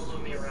everyone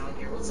following me around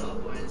here. What's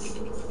up, boys?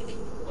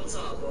 What's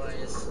up,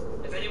 boys?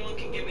 If anyone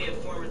can give me a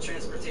form of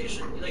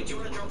transportation, like, do you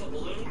want to drop a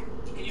balloon?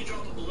 Can you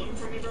drop a balloon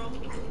for me, bro?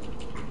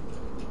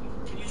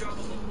 Can you drop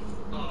a balloon?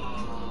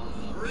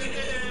 Aww,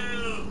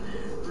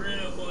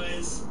 real,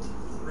 boys.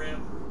 Rip.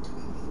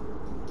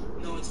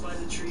 No, it's by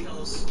the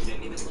treehouse. You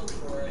didn't even look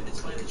for it. It's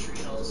by the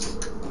treehouse.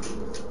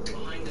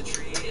 Behind the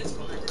tree. It's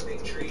behind the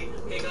big tree.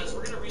 Okay, guys,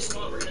 we're gonna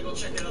respawn. We're gonna go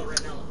check it out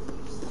right now.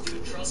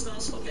 Dude, trust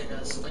us? Okay,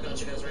 guys. I got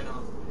you guys right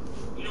now.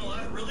 You know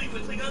what? Really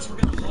quickly, guys, we're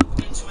gonna hop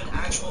into an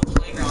actual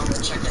playground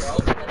and check it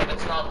out. And if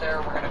it's not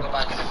there, we're gonna go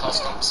back into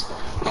customs.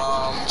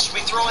 Should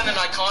we throw in an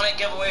iconic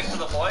giveaway for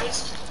the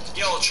boys?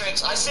 Yo,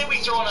 Tricks, I say we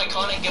throw an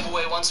iconic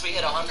giveaway once we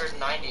hit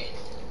 190.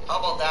 How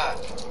about that?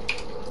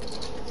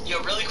 Yo,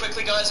 really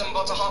quickly, guys, I'm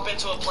about to hop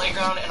into a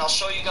playground, and I'll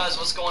show you guys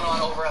what's going on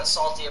over at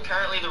Salty.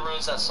 Apparently, the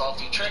rune's at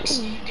Salty. Tricks,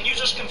 can you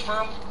just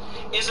confirm?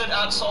 Is it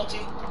at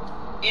Salty?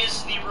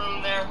 Is the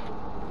rune there?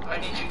 I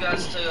need you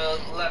guys to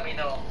let me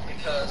know,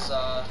 because,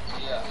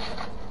 yeah.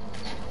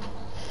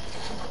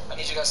 I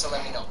need you guys to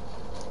let me know.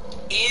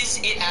 Is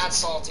it at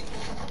Salty?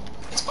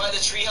 It's by the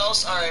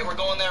treehouse? Alright, we're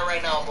going there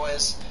right now,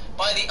 boys.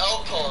 By the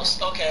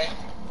outpost, okay.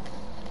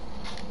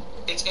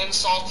 It's in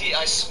Salty,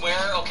 I swear.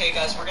 Okay,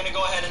 guys, we're gonna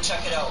go ahead and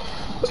check it out.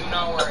 Do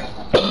not worry.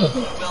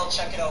 We'll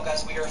check it out,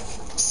 guys. We are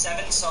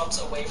 7 subs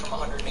away from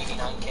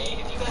 189K.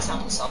 If you guys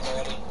haven't subbed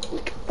already,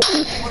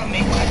 if you want to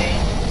make my day,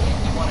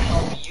 if you want to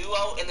help you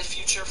out in the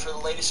future for the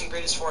latest and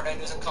greatest Fortnite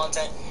news and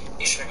content,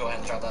 be sure to go ahead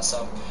and drop that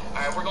sub.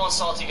 Alright, we're going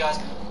Salty, guys.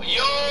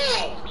 Yo!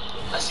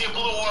 I see a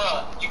blue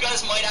aura. You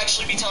guys might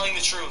actually be telling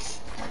the truth.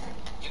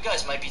 You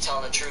guys might be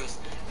telling the truth.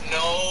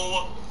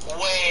 No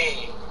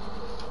way.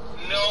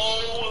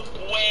 No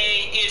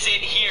way is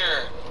it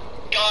here.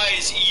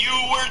 Guys, you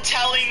were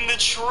telling the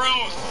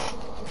truth.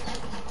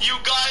 You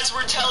guys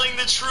were telling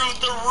the truth.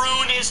 The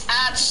rune is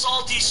at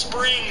Salty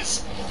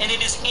Springs, and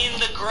it is in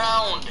the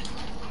ground.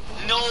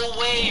 No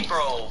way,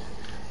 bro.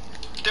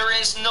 There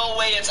is no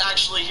way it's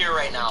actually here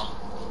right now.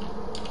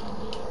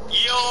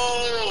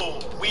 Yo,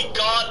 we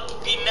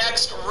got the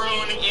next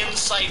rune in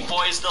sight,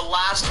 boys. The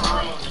last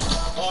rune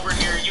over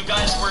here. You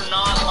guys were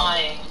not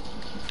lying.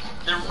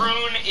 The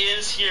rune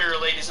is here,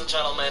 ladies and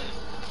gentlemen.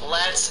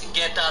 Let's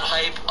get that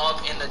hype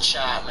up in the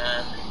chat,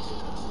 man.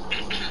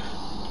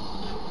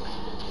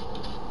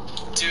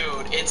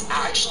 Dude, it's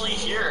actually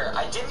here.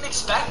 I didn't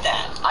expect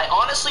that. I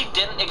honestly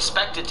didn't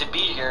expect it to be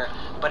here,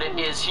 but it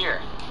is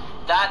here.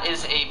 That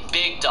is a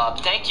big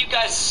dub. Thank you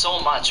guys so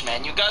much,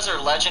 man. You guys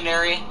are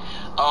legendary.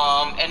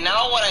 And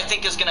now what I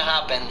think is going to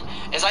happen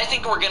is I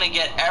think we're going to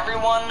get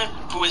everyone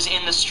who is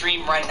in the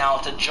stream right now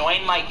to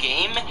join my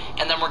game,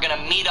 and then we're going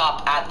to meet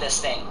up at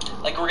this thing.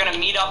 Like, we're going to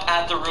meet up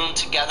at the rune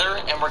together,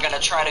 and we're going to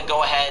try to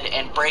go ahead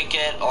and break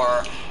it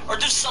or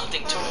do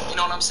something to it, you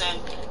know what I'm saying?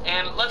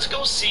 And let's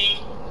go see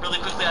really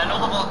quickly. I know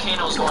the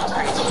volcano's going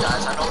crazy,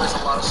 guys. I know there's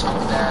a lot of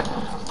smoke there,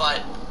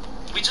 but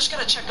we just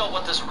gotta check out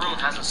what this rune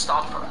has in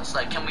stock for us.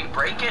 Like, can we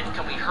break it?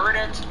 Can we hurt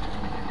it?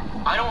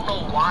 I don't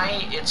know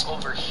why it's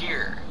over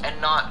here and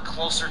not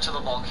closer to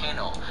the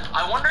volcano.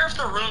 I wonder if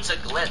the rune's a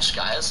glitch,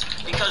 guys,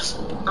 because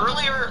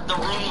earlier the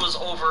rune was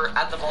over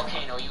at the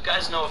volcano. You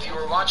guys know, if you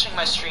were watching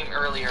my stream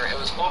earlier, it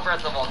was over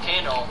at the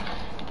volcano,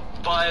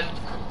 but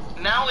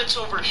now it's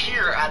over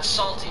here at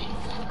Salty.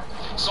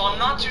 So I'm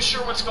not too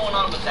sure what's going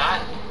on with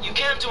that. You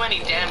can't do any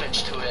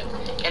damage to it,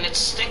 and it's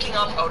sticking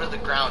up out of the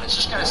ground. It's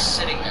just kind of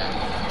sitting there.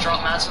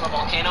 Drop mats in the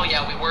volcano?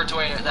 Yeah, we were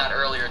doing that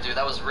earlier, dude.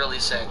 That was really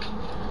sick.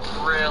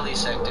 Really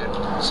sick, dude.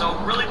 So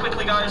really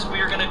quickly, guys,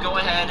 we are going to go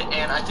ahead,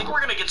 and I think we're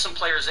going to get some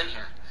players in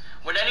here.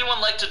 Would anyone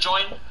like to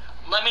join?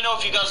 Let me know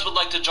if you guys would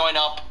like to join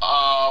up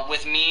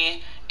with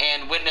me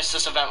and witness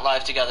this event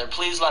live together.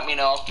 Please let me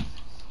know.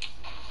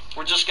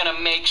 We're just going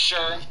to make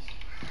sure.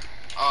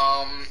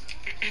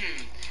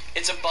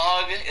 It's a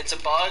bug. It's a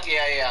bug?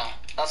 Yeah.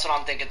 That's what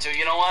I'm thinking, too.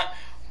 You know what?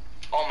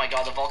 Oh, my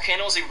God. The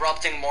volcano's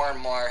erupting more and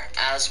more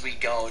as we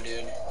go,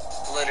 dude.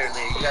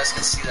 Literally. You guys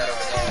can see that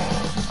over there.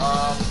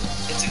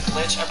 It's a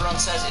glitch. Everyone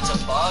says it's a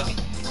bug.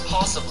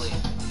 Possibly.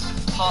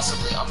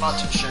 I'm not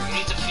too sure. You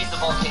need to feed the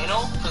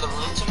volcano for the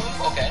rune to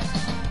move? Okay.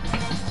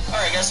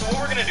 Alright, guys. So what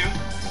we're going to do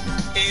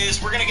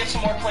is we're going to get some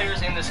more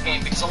players in this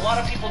game because a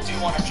lot of people do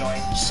want to join.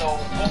 So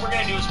what we're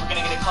going to do is we're going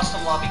to get a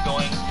custom lobby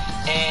going.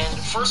 And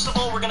first of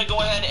all, we're going to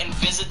go ahead and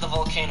visit the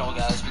volcano,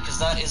 guys, because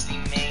that is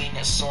the main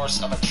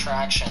source of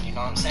attraction. You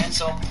know what I'm saying?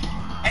 So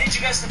I need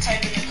you guys to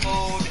type in the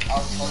code.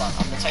 Hold on.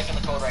 I'm going to type in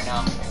the code right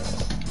now.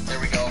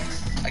 There we go.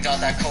 I got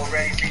that code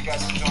ready for you guys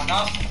to join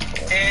up.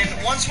 And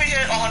once we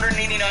hit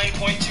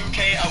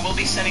 189.2k, I will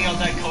be sending out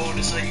that code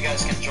so that you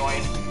guys can join.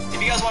 If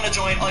you guys want to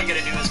join, all you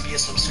gotta do is be a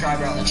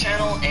subscriber on the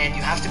channel, and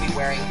you have to be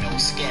wearing no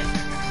skin.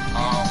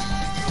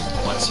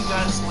 Once you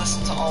guys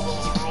listen to all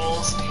those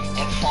rules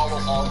and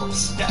follow all those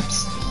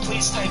steps,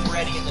 please type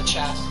ready in the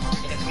chat.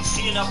 And if we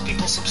see enough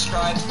people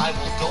subscribe, I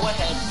will go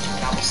ahead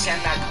and I will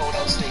send that code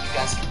out so that you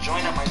guys can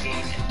join on my game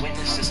and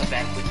witness this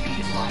event with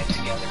me live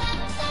together.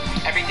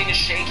 Everything is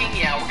shaking?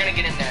 Yeah, we're gonna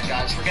get in there,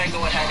 guys. We're gonna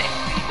go ahead and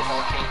feed the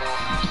volcano.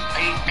 I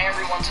need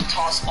everyone to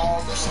toss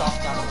all the stuff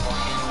down the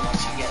volcano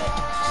once you get it.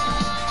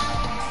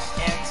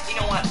 And you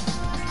know what?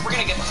 We're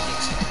gonna get this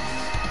thing started.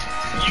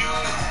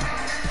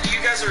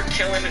 You guys are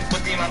killing it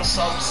with the amount of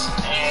subs,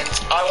 and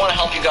I want to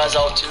help you guys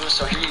out too.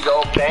 So here you go,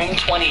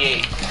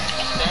 Bang28.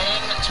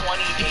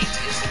 Bang28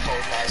 is the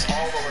code, guys.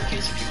 All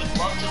lowercase. If you would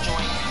love to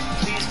join,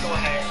 please go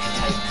ahead and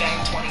type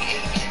Bang28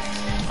 in.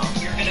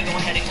 We're gonna go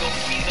ahead and go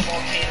feed the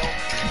volcano,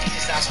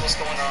 because that's what's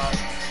going on.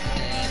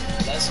 And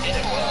let's get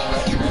it,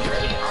 boys.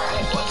 Ready?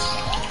 Alright, boys.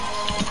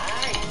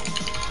 Alright.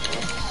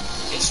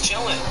 It's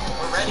chilling.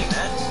 We're ready,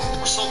 man.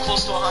 We're so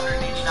close to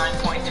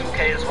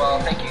 189.2k as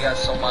well. Thank you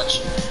guys so much.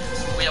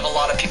 We have a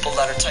lot of people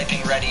that are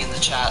typing ready in the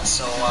chat,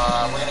 so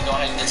we're gonna go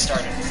ahead and get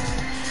started.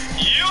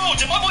 Yo,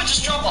 did my boy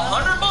just drop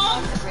 100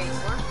 bomb?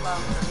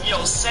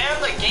 Yo,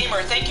 Sam the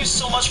Gamer, thank you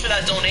so much for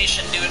that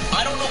donation, dude.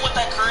 I don't know what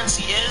that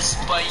currency is,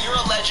 but you're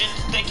a legend.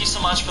 Thank you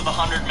so much for the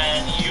 100,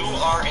 man. You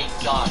are a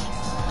god.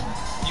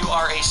 You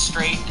are a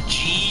straight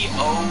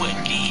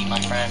G-O-D,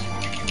 my friend.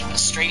 A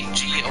straight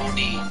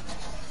G-O-D.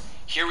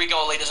 Here we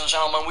go, ladies and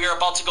gentlemen. We are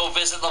about to go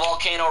visit the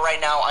volcano right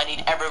now. I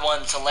need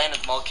everyone to land at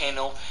the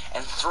volcano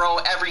and throw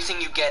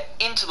everything you get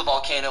into the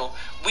volcano.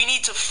 We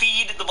need to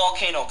feed the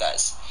volcano,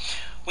 guys.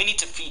 We need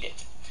to feed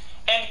it.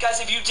 And guys,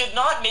 if you did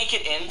not make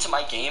it into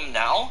my game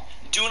now,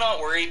 do not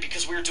worry,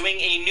 because we're doing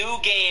a new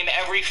game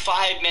every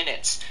 5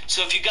 minutes.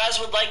 So if you guys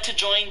would like to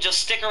join, just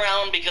stick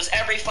around, because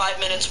every 5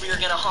 minutes we are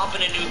going to hop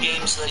in a new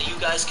game so that you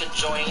guys can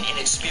join and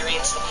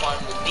experience the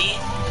fun with me,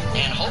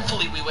 and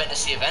hopefully we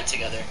witness the event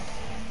together.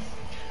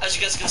 As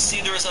you guys can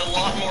see, there is a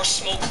lot more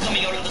smoke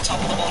coming out of the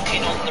top of the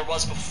volcano than there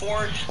was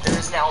before. There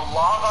is now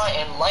lava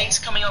and lights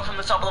coming out from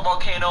the top of the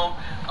volcano.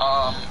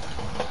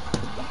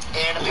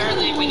 And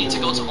apparently we need to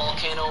go to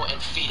volcano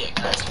and feed it,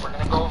 guys. We're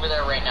gonna go over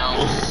there right now.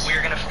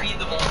 We're gonna feed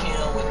the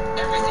volcano with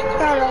everything.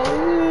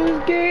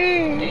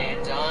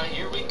 And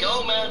here we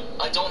go, man.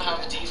 I don't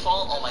have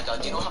default. Oh my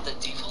god, do you not have the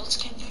default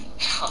skin, dude?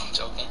 I'm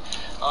joking.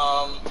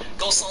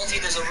 Go Salty,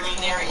 there's a rune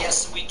there.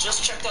 Yes, we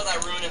just checked out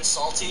that rune in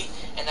Salty,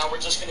 and now we're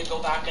just gonna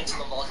go back into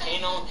the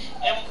volcano,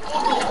 and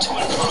we'll go to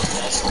and from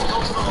this. We'll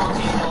go to the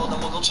volcano, then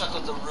we'll go check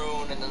out the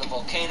rune, and then the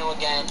volcano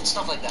again,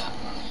 stuff like that.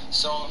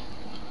 So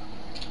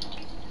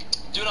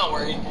do not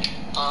worry.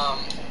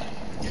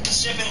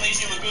 Ship and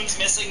Lazy Lagoon's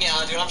missing?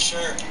 Yeah, dude, I'm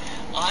sure.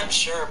 I'm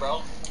sure,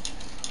 bro.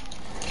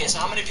 Okay, so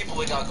how many people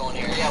we got going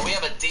here? Yeah, we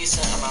have a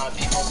decent amount of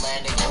people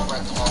landing over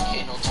at the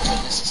volcano to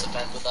witness this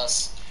event with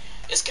us.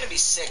 It's gonna be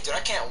sick, dude. I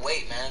can't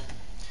wait, man.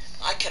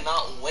 I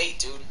cannot wait,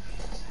 dude.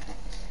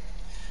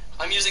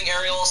 I'm using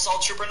Aerial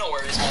Assault Trooper, no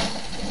worries, man.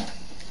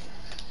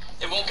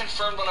 It won't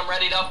confirm when I'm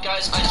readied up,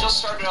 guys. I just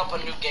started up a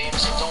new game,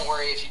 so don't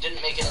worry. If you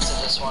didn't make it into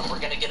this one, we're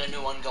gonna get a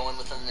new one going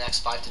within the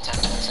next 5 to 10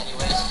 minutes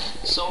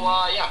anyways. So,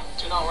 yeah,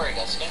 do not worry,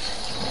 guys, okay?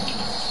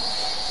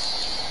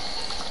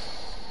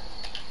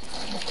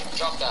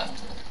 Drop that.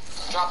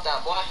 Drop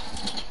that, boy.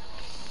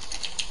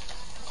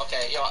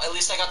 Okay, yo, at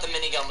least I got the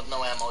minigun with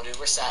no ammo, dude.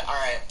 We're set.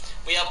 Alright.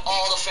 We have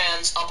all the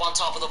fans up on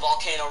top of the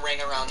volcano ring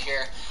around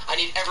here. I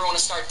need everyone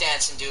to start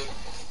dancing, dude.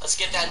 Let's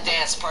get that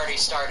dance party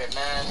started,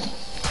 man.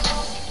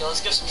 Yo,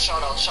 let's give some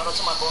shout-outs. Shout out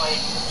to my boy.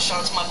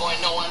 Shout out to my boy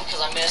No One,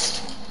 because I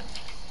missed.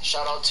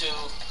 Shout out to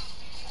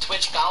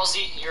Twitch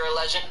Bowsy, you're a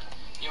legend.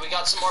 We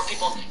got some more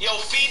people. Yo,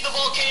 feed the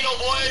volcano,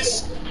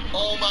 boys!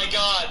 Oh my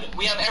god.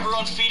 We have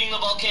everyone feeding the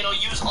volcano.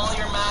 Use all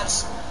your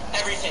mats.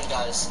 Everything,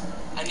 guys.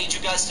 I need you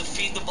guys to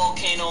feed the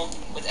volcano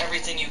with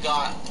everything you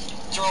got.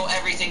 Throw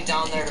everything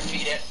down there to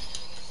feed it.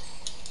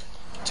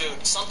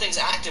 Dude, something's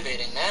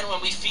activating, man.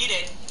 When we feed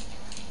it,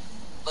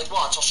 like,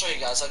 watch, I'll show you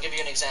guys. I'll give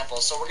you an example.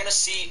 So we're gonna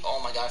see. Oh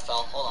my god, I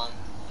fell. Hold on.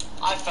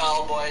 I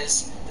fell,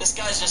 boys. This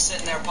guy's just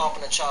sitting there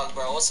popping a chug,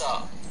 bro. What's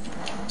up?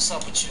 What's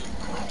up with you?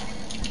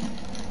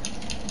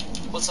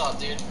 What's up,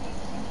 dude?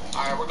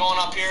 Alright, we're going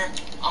up here.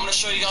 I'm gonna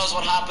show you guys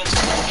what happens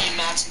when you feed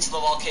mats into the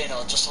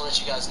volcano, just to let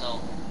you guys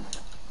know.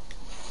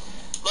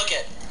 Look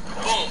it.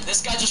 Boom.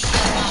 This guy just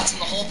fed mats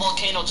and the whole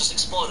volcano just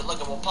exploded.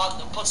 Look it. We'll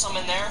put some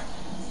in there.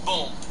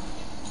 Boom.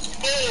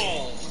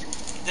 Boom.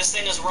 This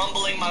thing is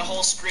rumbling my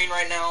whole screen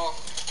right now.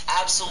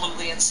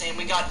 Absolutely insane.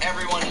 We got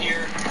everyone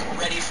here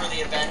ready for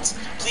the event.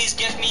 Please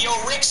give me your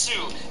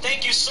Rixu.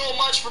 Thank you so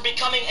much for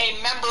becoming a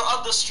member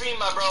of the stream,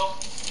 my bro.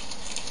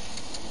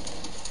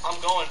 I'm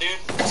going, dude.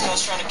 This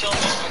guy's trying to kill me.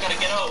 I gotta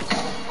get out.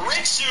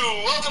 Rixu,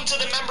 welcome to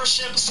the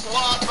membership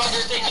squad, brother.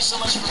 Thank you so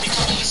much for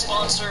becoming a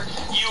sponsor.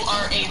 You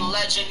are a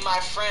legend, my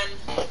friend.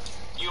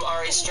 You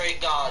are a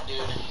straight god,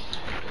 dude.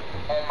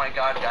 Oh my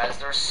god, guys.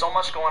 There's so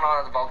much going on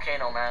at the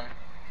volcano, man.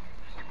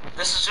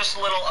 This is just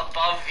a little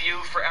above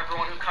view for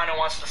everyone who kind of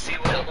wants to see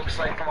what it looks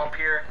like from up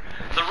here.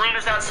 The rune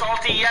is at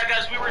Salty. Yeah,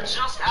 guys, we were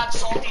just at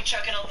Salty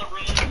checking out the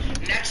rune.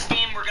 Next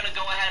game, we're going to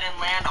go ahead and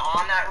land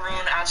on that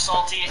rune at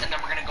Salty, and then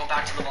we're going to go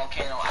back to the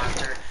volcano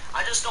after.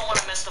 I just don't want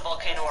to miss the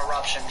volcano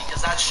eruption,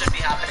 because that should be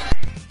happening.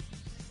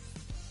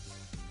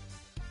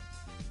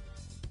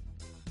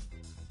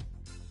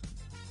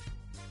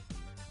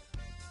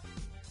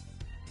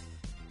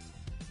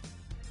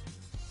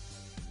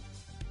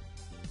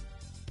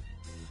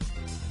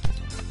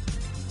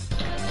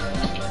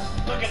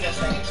 Look at this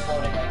thing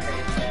exploding like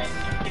crazy, man.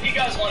 If you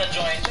guys want to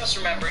join, just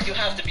remember, you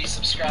have to be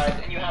subscribed,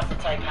 and you have to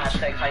type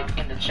hashtag hype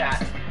in the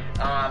chat,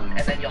 and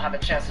then you'll have a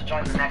chance to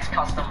join the next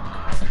custom.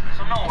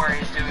 So no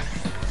worries, dude.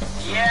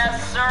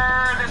 Yes,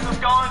 sir! This is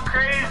going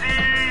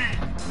crazy!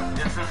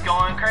 This is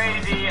going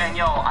crazy, and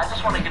yo, I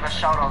just want to give a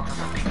shout out to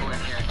some people in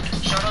here.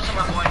 Shout out to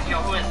my boy,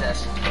 yo, who is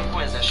this? Who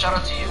is this? Shout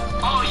out to you.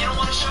 Oh, you don't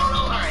want to shout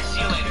out? Alright,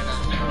 see you later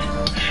then.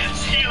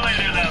 See you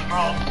later then,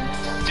 bro.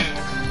 Dude,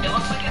 it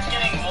looks like it's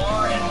getting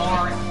more and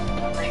more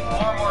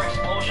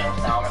explosions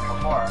now than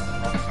before.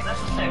 This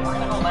is sick. We're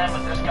gonna go land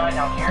with this guy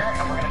down here,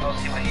 and we're gonna go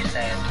see what he's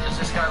saying. Because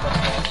this guy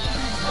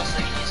looks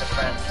like he's a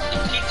friend.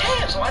 He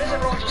damn, so why does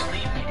everyone just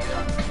leave me, dude?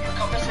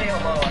 Come to say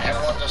hello, and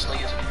everyone just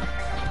leaves me.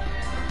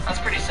 That's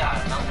pretty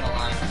sad, not gonna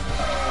lie.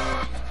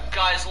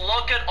 Guys,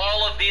 look at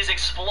all of these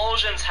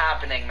explosions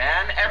happening,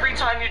 man. Every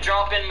time you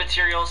drop in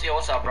materials... Yo,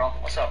 what's up, bro?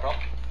 What's up, bro?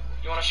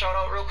 You wanna shout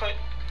out real quick?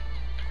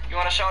 You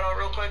wanna shout out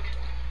real quick?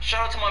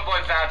 Shout out to my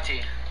boy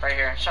Vabty, right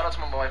here. Shout out to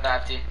my boy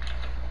Vabty.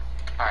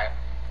 Alright.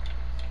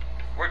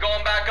 We're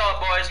going back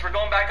up, boys. We're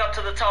going back up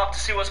to the top to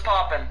see what's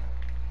popping.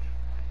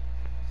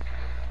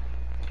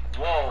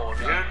 Whoa,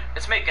 dude.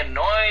 It's making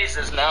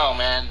noises now,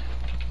 man.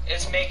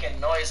 It's making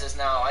noises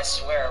now, I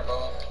swear,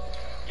 bro.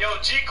 Yo,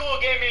 G-Cool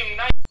Gaming,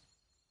 nice.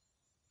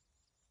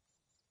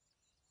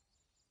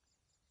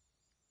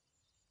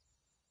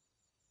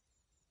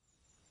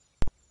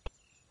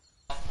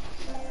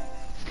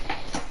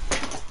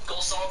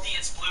 Salty,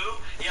 it's blue.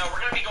 Yeah,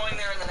 we're gonna be going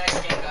there in the next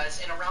game, guys.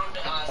 In around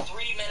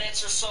 3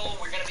 minutes or so,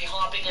 we're gonna be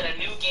hopping in a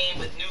new game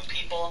with new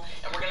people,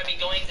 and we're gonna be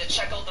going to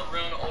check out the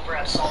rune over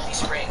at Salty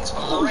Springs.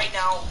 But right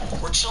now,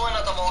 we're chilling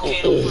at the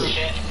volcano for a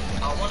bit.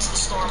 Once the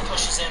storm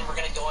pushes in, we're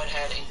gonna go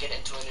ahead and get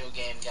into a new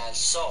game, guys.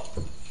 So,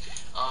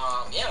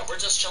 yeah, we're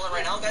just chilling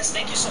right now, guys.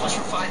 Thank you so much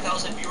for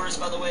 5,000 viewers,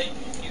 by the way.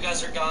 You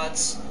guys are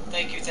gods.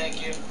 Thank you,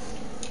 thank you.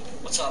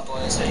 What's up,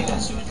 boys? How you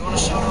guys doing? You want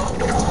to shout out?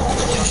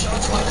 Yo, shout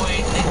out to my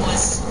boy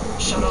Nicholas.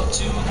 Shout out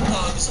to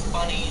Thugs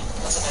Bunny.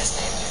 That's a nice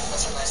name, dude.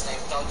 That's a nice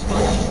name, Thugs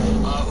Bunny.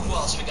 Who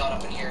else we got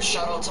up in here?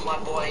 Shout out to my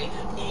boy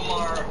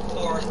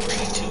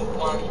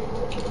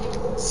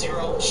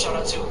Umar43210. Shout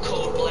out to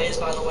Code Blaze,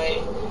 by the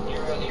way.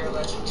 You're a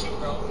legend too,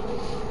 bro.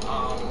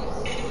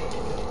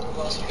 Who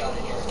else we got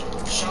in here?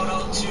 Shout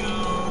out to...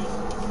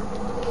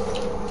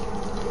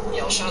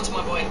 Yo, shout out to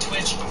my boy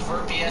Twitch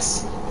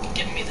Verbius.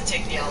 Giving me the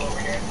take the L over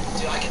here.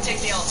 Dude, I can take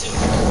the L too.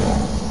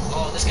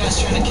 Oh, this guy's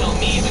trying to kill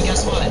me, but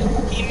guess what?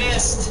 He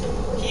missed.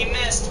 He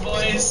missed,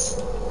 boys.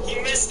 He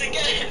missed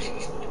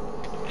again.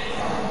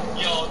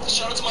 Yo,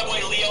 shout out to my boy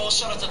Leo.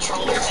 Shout out to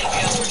Troller. Thank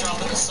you guys for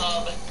dropping the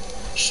sub.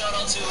 Shout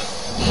out to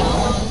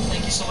Hala.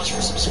 Thank you so much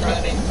for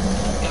subscribing.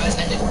 Guys,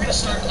 I think we're going to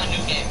start a new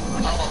game.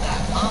 How about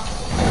that, huh?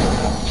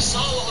 We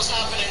saw what was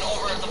happening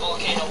over at the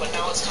volcano, but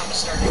now it's time to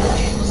start a new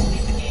game. Let's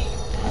leave the game.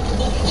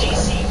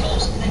 OpenGC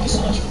Ghost, thank you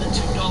so much for the $2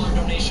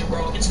 donation,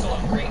 bro. It's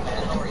going great,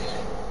 man. How are you?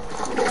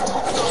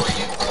 How are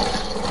you,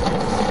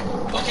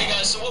 bro? Okay,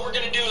 guys, so what we're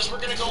going to do is we're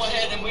going to go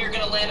ahead and we're going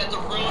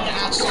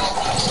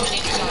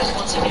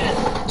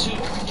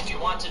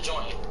to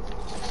join.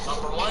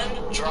 Number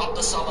 1, drop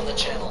the sub on the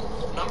channel.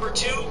 Number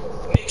 2,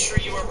 make sure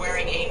you are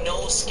wearing a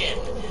no skin.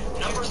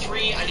 Number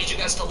 3, I need you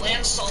guys to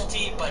land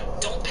salty, but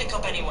don't pick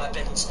up any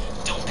weapons.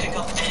 Don't pick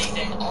up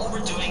anything. All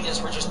we're doing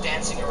is we're just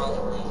dancing around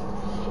the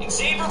room.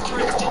 Xavier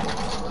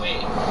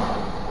wait.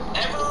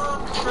 Ever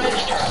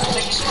Predator,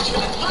 thank you so much for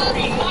the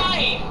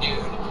 39, dude.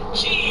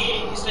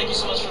 Jeez, thank you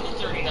so much for the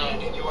 39,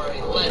 dude. You are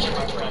a legend,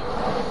 my friend.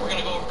 We're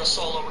gonna go over to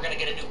solo. We're gonna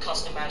get a new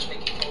custom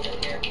matchmaking code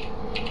in here.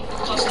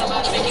 Custom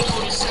matchmaking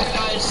code is set,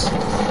 guys.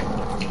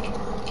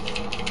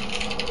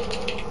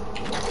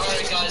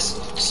 Alright, guys.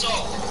 So,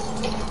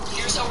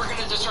 here's how we're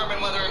gonna determine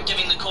whether I'm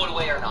giving the code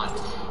away or not.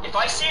 If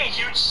I see a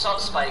huge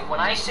sub spike, when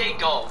I say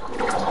go,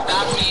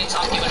 that means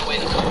I'm giving away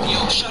the code.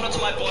 Yo, shout out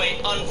to my boy,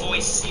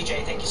 Unvoiced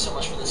CJ. Thank you so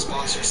much for the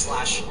sponsor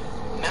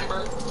 /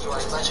 member. You are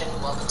a legend.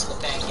 Welcome to the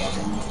Bang Gang.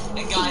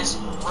 And guys,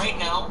 right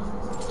now,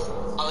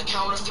 on the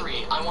count of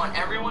 3, I want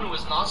everyone who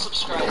is not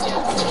subscribed yet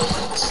to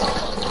click the sub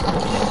button.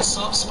 If the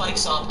sub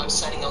spikes up, I'm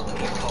sending out the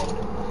new code.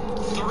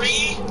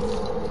 3,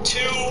 2,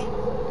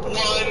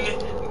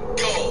 1,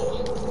 go.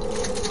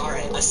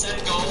 Alright, I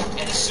said go,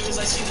 and as soon as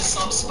I see the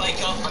sub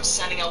spike up, I'm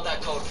sending out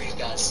that code for you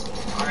guys.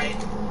 Alright?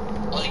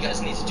 All you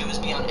guys need to do is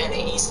be on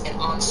NA East and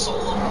on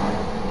solo,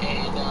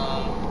 and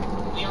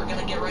we are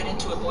gonna get right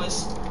into it,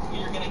 boys.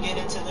 We are gonna get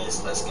into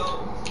this. Let's go.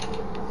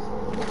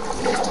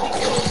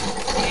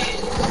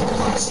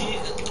 See,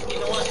 you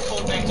know what?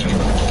 Code Bang 35.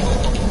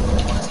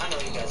 I know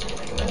you guys are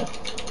ready, man.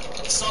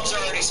 The subs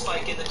are already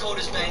spiking. The code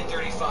is Bang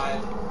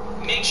 35.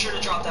 Make sure to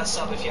drop that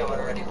sub if you haven't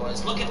already,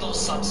 boys. Look at those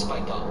subs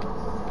spike up.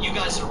 You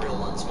guys are real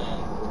ones, man.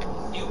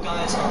 You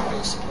guys are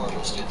real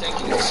supporters, dude. Thank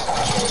you guys so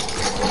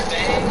much.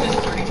 Bang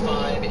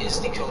 35 is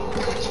the code,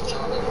 ladies and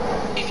gentlemen,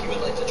 if you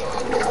would like to join.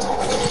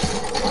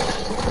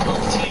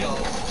 Tito.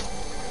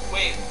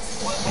 Wait,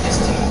 what is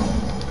Tito?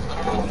 I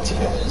don't know who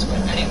Tito is, but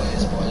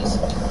anyways, boys.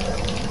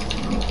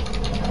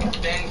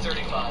 Bang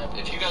 35.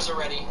 If you guys are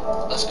ready,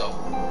 let's go.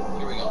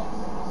 Here we go.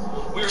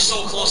 We're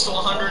so close to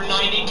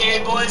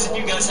 190k, boys. If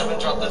you guys haven't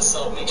dropped that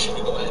sub, make sure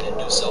to go ahead and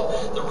do so.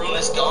 The room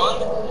is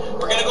gone.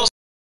 We're gonna go.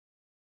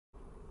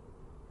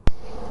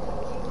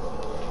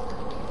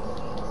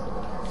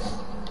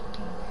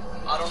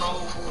 I don't know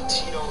who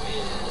Tito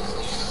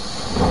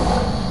is,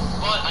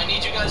 but I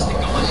need you guys to go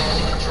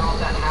ahead and drop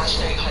that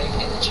hashtag hype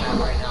in the chat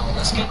right now.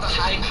 Let's get the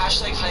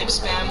hashtag hype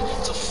spam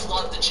to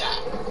flood the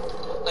chat.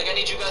 Like, I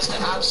need you guys to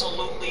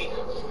absolutely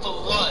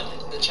flood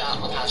the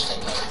chat with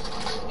hashtag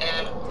hype.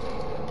 And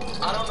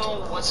I don't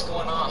know what's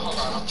going on. Hold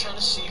on, I'm trying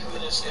to see who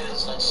this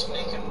is that's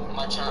making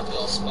my chat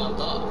feel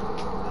spammed up.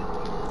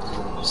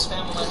 Who's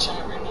spamming my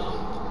chat right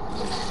now?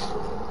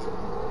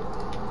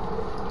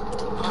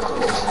 I don't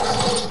know,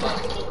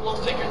 but we'll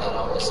figure that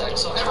out in a sec.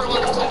 So everyone,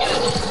 again,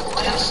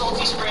 I have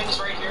Salty Springs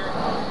right here.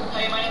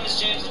 Hey, my name is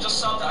James. I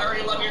just subbed. I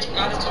already love your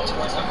attitude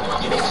towards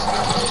everyone.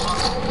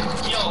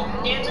 Yo,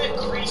 Inda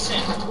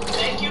Greason,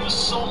 thank you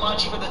so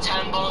much for the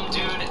 10 bone,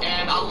 dude.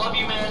 And I love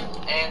you, man.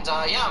 And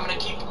yeah, I'm gonna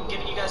keep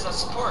giving you guys that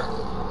support.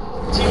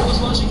 Tito was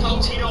watching how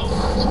Tito.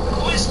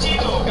 Who is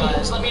Tito,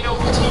 guys? Let me know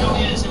who Tito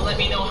is, and let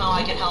me know how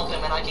I can help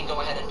him, and I can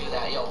go ahead and do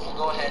that. Yo, we'll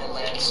go ahead and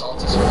land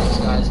Salty Springs,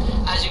 guys.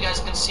 As you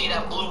guys can see,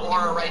 that blue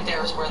aura right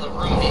there is where the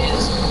rune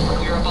is.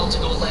 We are about to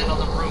go land on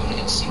the rune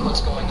and see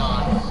what's going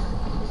on.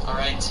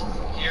 Alright,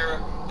 here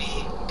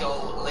we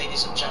go,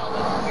 ladies and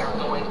gentlemen. We are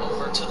going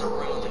over to the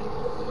rune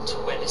to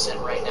witness it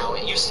right now.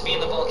 It used to be in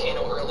the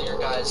volcano earlier,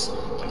 guys,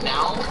 but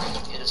now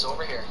it is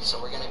over here. So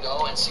we're gonna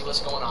go and see what's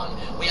going on.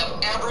 We have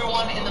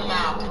everyone in the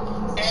map.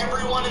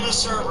 Everyone in the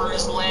server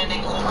is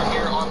landing over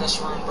here on this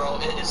rune, bro.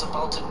 It is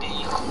about to be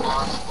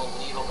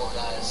unbelievable,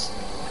 guys.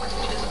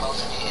 It is about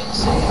to be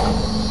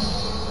insane.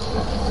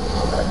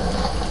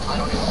 I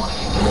don't even want to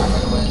get killed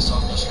right away, so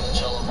I'm just gonna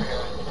chill over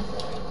here.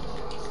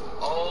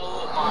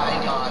 Oh my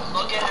god.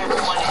 Look at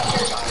everyone in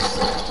here, guys.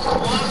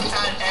 Look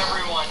at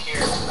everyone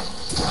here.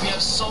 We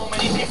have so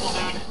many people,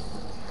 dude.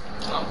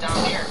 I'm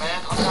down here,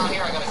 man. I'm down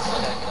here. I gotta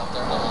get up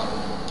there. Hold on.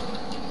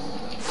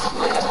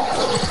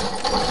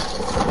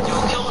 Yo,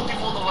 kill the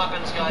people with the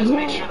weapons, guys.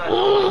 Make sure that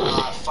no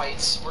one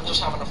fights. We're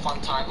just having a fun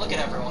time. Look at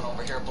everyone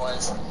over here,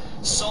 boys.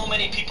 So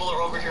many people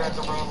are over here at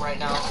the room right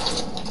now.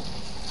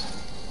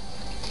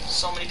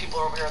 So many people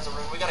are over here at the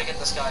room. We gotta get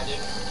this guy, dude.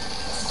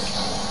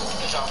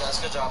 Good job, guys.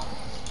 Good job.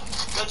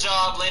 Good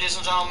job, ladies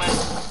and gentlemen.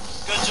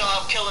 Good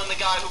job killing the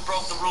guy who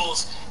broke the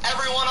rules.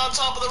 Everyone on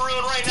top of the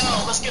rune right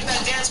now. Let's get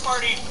that dance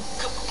party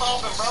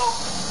popping, bro.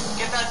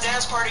 Get that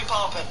dance party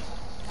popping.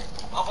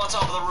 Up on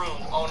top of the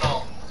rune. Oh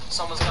no.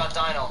 Someone's got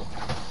dino.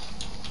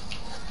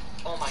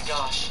 Oh my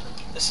gosh.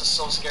 This is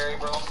so scary,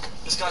 bro.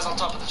 This guy's on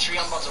top of the tree.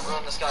 I'm about to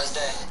ruin this guy's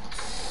day.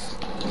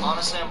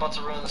 Honestly, I'm about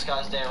to ruin this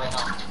guy's day right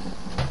now.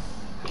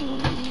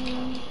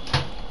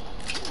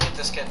 Get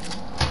this kid.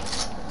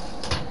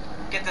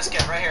 Get this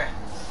kid right here.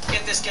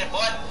 Get this kid,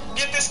 boy.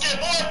 Get this kid,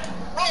 boy.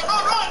 Run,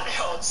 run, run.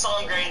 Yo,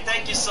 Song Grain,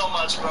 thank you so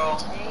much, bro.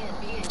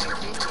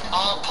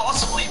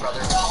 Possibly, brother.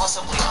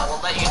 Possibly. I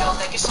will let you know.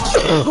 Thank you so much for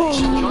the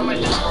information. Join my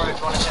Discord if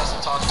you want a chance to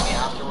talk to me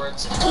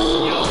afterwards.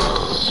 Yo,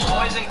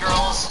 boys and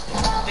girls,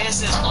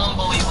 this is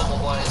unbelievable,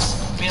 boys.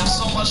 We have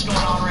so much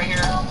going on right here.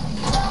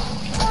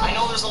 I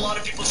know there's a lot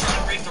of people trying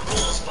to break the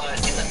rules, but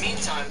in the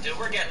meantime, dude,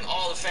 we're getting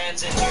all the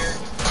fans in here.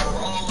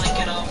 We're all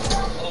linking up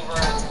over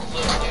at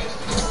Blue, dude.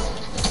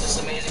 This is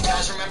amazing.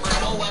 Guys, remember,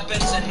 no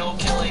weapons and no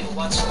killing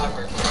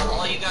whatsoever.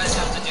 All you guys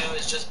have to do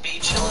is just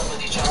be chilling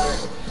with each other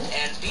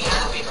and be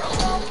happy, bro.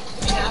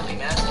 Be happy,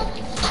 man.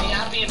 Be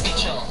happy and be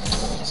chill.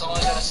 That's all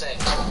I gotta say.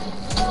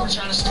 We're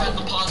trying to spread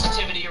the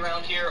positivity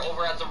around here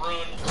over at the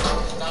Rune.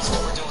 That's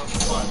what we're doing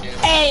for fun, dude.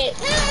 Hey!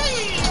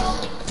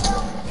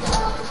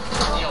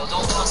 Yo,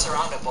 don't bust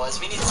around it, boys.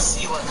 We need to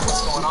see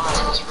what's going on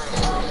in this room.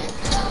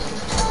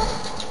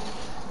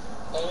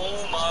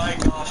 Oh my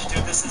gosh,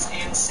 dude, this is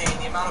insane.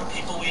 The amount of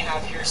people we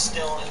have here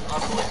still is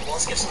unbelievable.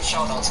 Let's give some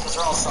shout-outs, because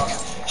they're all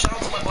subs. Shout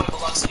out to my boy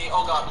Biloxi.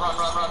 Oh god, run.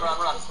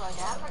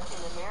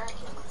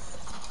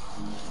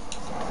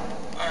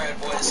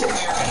 Alright, boys, we are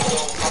going to go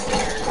up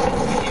here.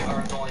 We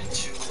are going to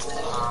see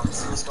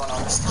what's going on.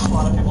 There's still a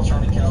lot of people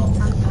trying to kill.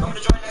 I'm going to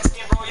join next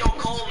game, bro. Yo,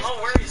 Cole,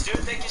 no worries, dude.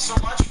 Thank you so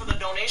much for the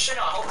donation.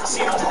 I hope to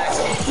see you on the next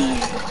game.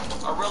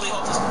 I really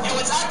hope this... Yo,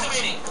 it's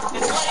activating!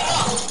 It's lighting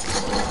up!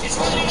 It's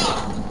lighting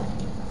up!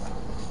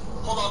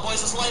 Hold on,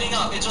 boys, it's lighting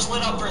up. It just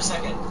lit up for a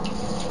second.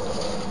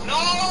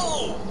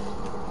 No!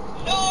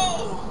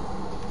 No!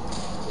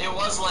 It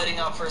was lighting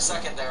up for a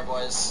second there,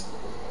 boys.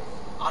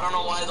 I don't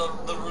know why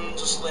the Rune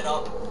just lit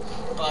up,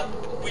 but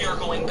we are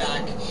going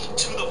back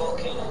to the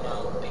volcano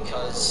now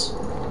because,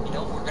 you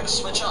know, we're going to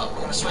switch up.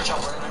 We're going to switch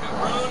up. We're going to do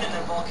Rune and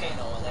then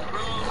volcano, and then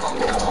Rune,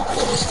 volcano,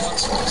 so on,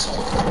 so on, so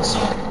on. So,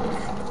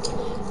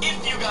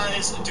 if you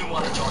guys do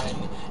want to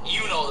join,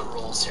 you know the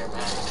rules here,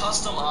 man.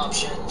 Custom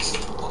options.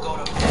 We'll go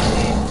to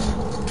pay.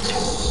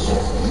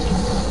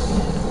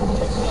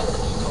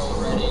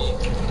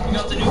 We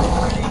got the new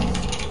code ready.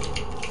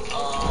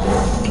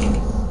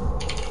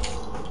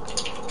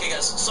 Okay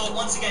guys, so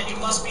once again, you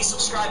must be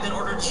subscribed in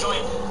order to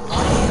join.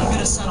 I am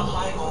gonna set a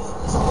high goal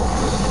for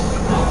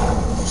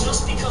this.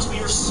 Just because we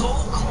are so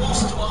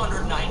close to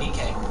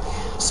 190k.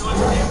 So if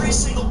every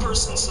single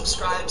person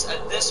subscribes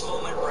at this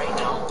moment right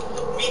now,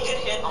 we could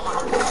hit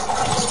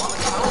 150k. So on the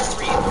count of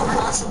 3, if you're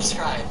not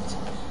subscribed,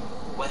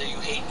 whether you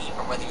hate me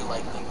or whether you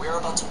like me, we're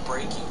about to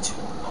break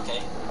YouTube,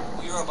 okay?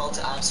 We are about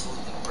to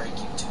absolutely break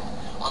YouTube.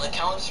 On the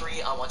count of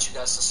 3, I want you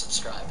guys to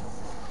subscribe.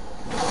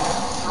 3,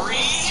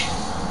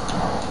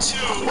 2,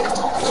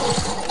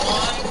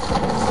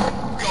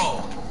 1,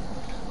 go.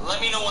 Let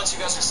me know once you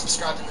guys are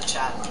subscribed in the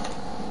chat.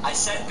 I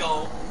said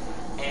go,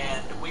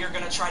 and we are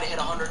going to try to hit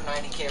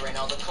 190k right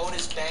now. The code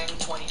is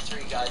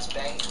BANG23, guys.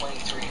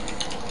 BANG23.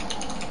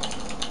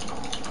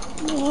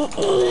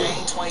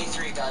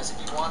 BANG23, guys.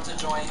 If you want to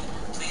join,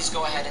 please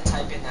go ahead and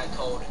type in that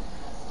code.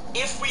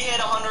 If we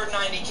hit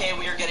 190k,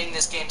 we are getting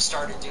this game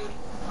started, dude.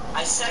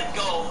 I said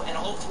go, and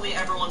hopefully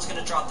everyone's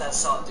gonna drop that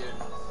sub, dude.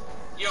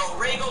 Yo,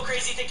 Raygo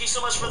Crazy, thank you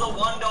so much for the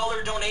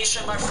 $1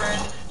 donation, my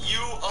friend.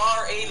 You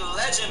are a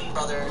legend,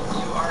 brother.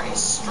 You are a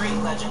straight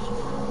legend.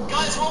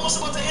 Guys, we're almost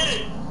about to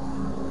hit it.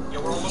 Yo,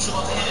 we're almost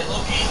about to hit it,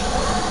 low-key.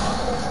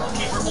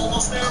 Low-key, we're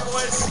almost there,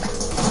 boys.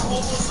 We're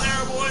almost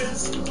there,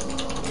 boys.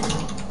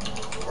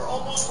 We're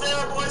almost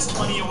there, boys.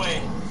 20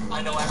 away.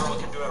 I know everyone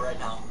can do it right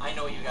now. I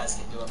know you guys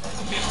can do it, man.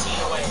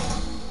 15 away.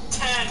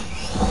 10.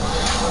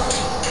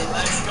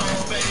 Let's go,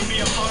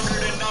 baby.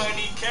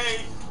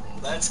 190k.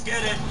 Let's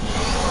get it.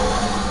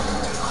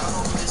 Dude, I don't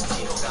know who this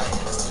Tito guy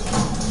is, dude.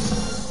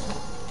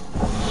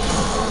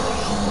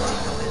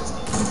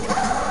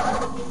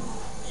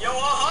 Yo,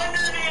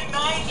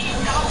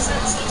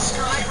 190,000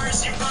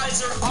 subscribers. You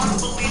guys are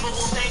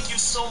unbelievable. Thank you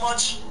so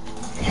much.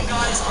 You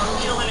guys are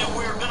killing it.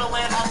 We're gonna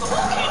land at the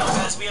volcano,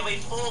 guys. We have a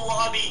full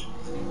lobby.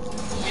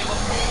 We have a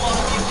full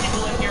lobby of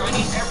people in here. I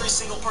need every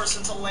single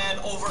person to land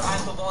over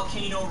at the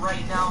volcano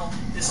right now.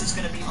 This is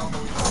gonna be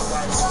unbelievable,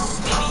 guys.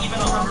 Maybe even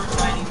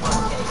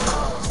 191k.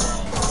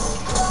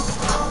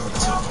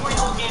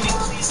 2.0 Gaming,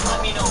 please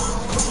let me know who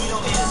Tito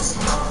is.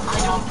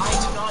 I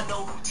do not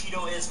know who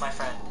Tito is, my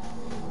friend.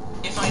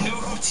 If I knew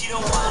who Tito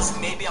was,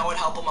 maybe I would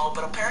help him out,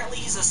 but apparently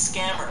he's a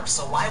scammer,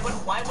 so why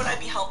would I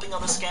be helping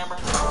out a scammer?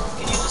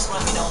 Can you just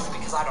let me know?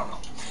 Because I don't know.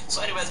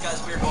 So anyways, guys,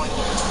 we're going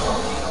over to the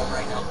volcano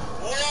right now.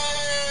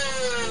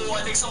 Whoa!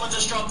 I think someone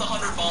just dropped the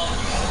 100 bomb.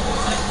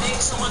 I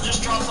think someone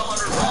just dropped the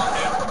 100 bomb,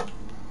 dude.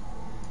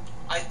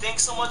 I think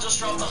someone just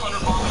dropped the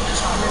 100 bomb in the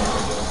chat.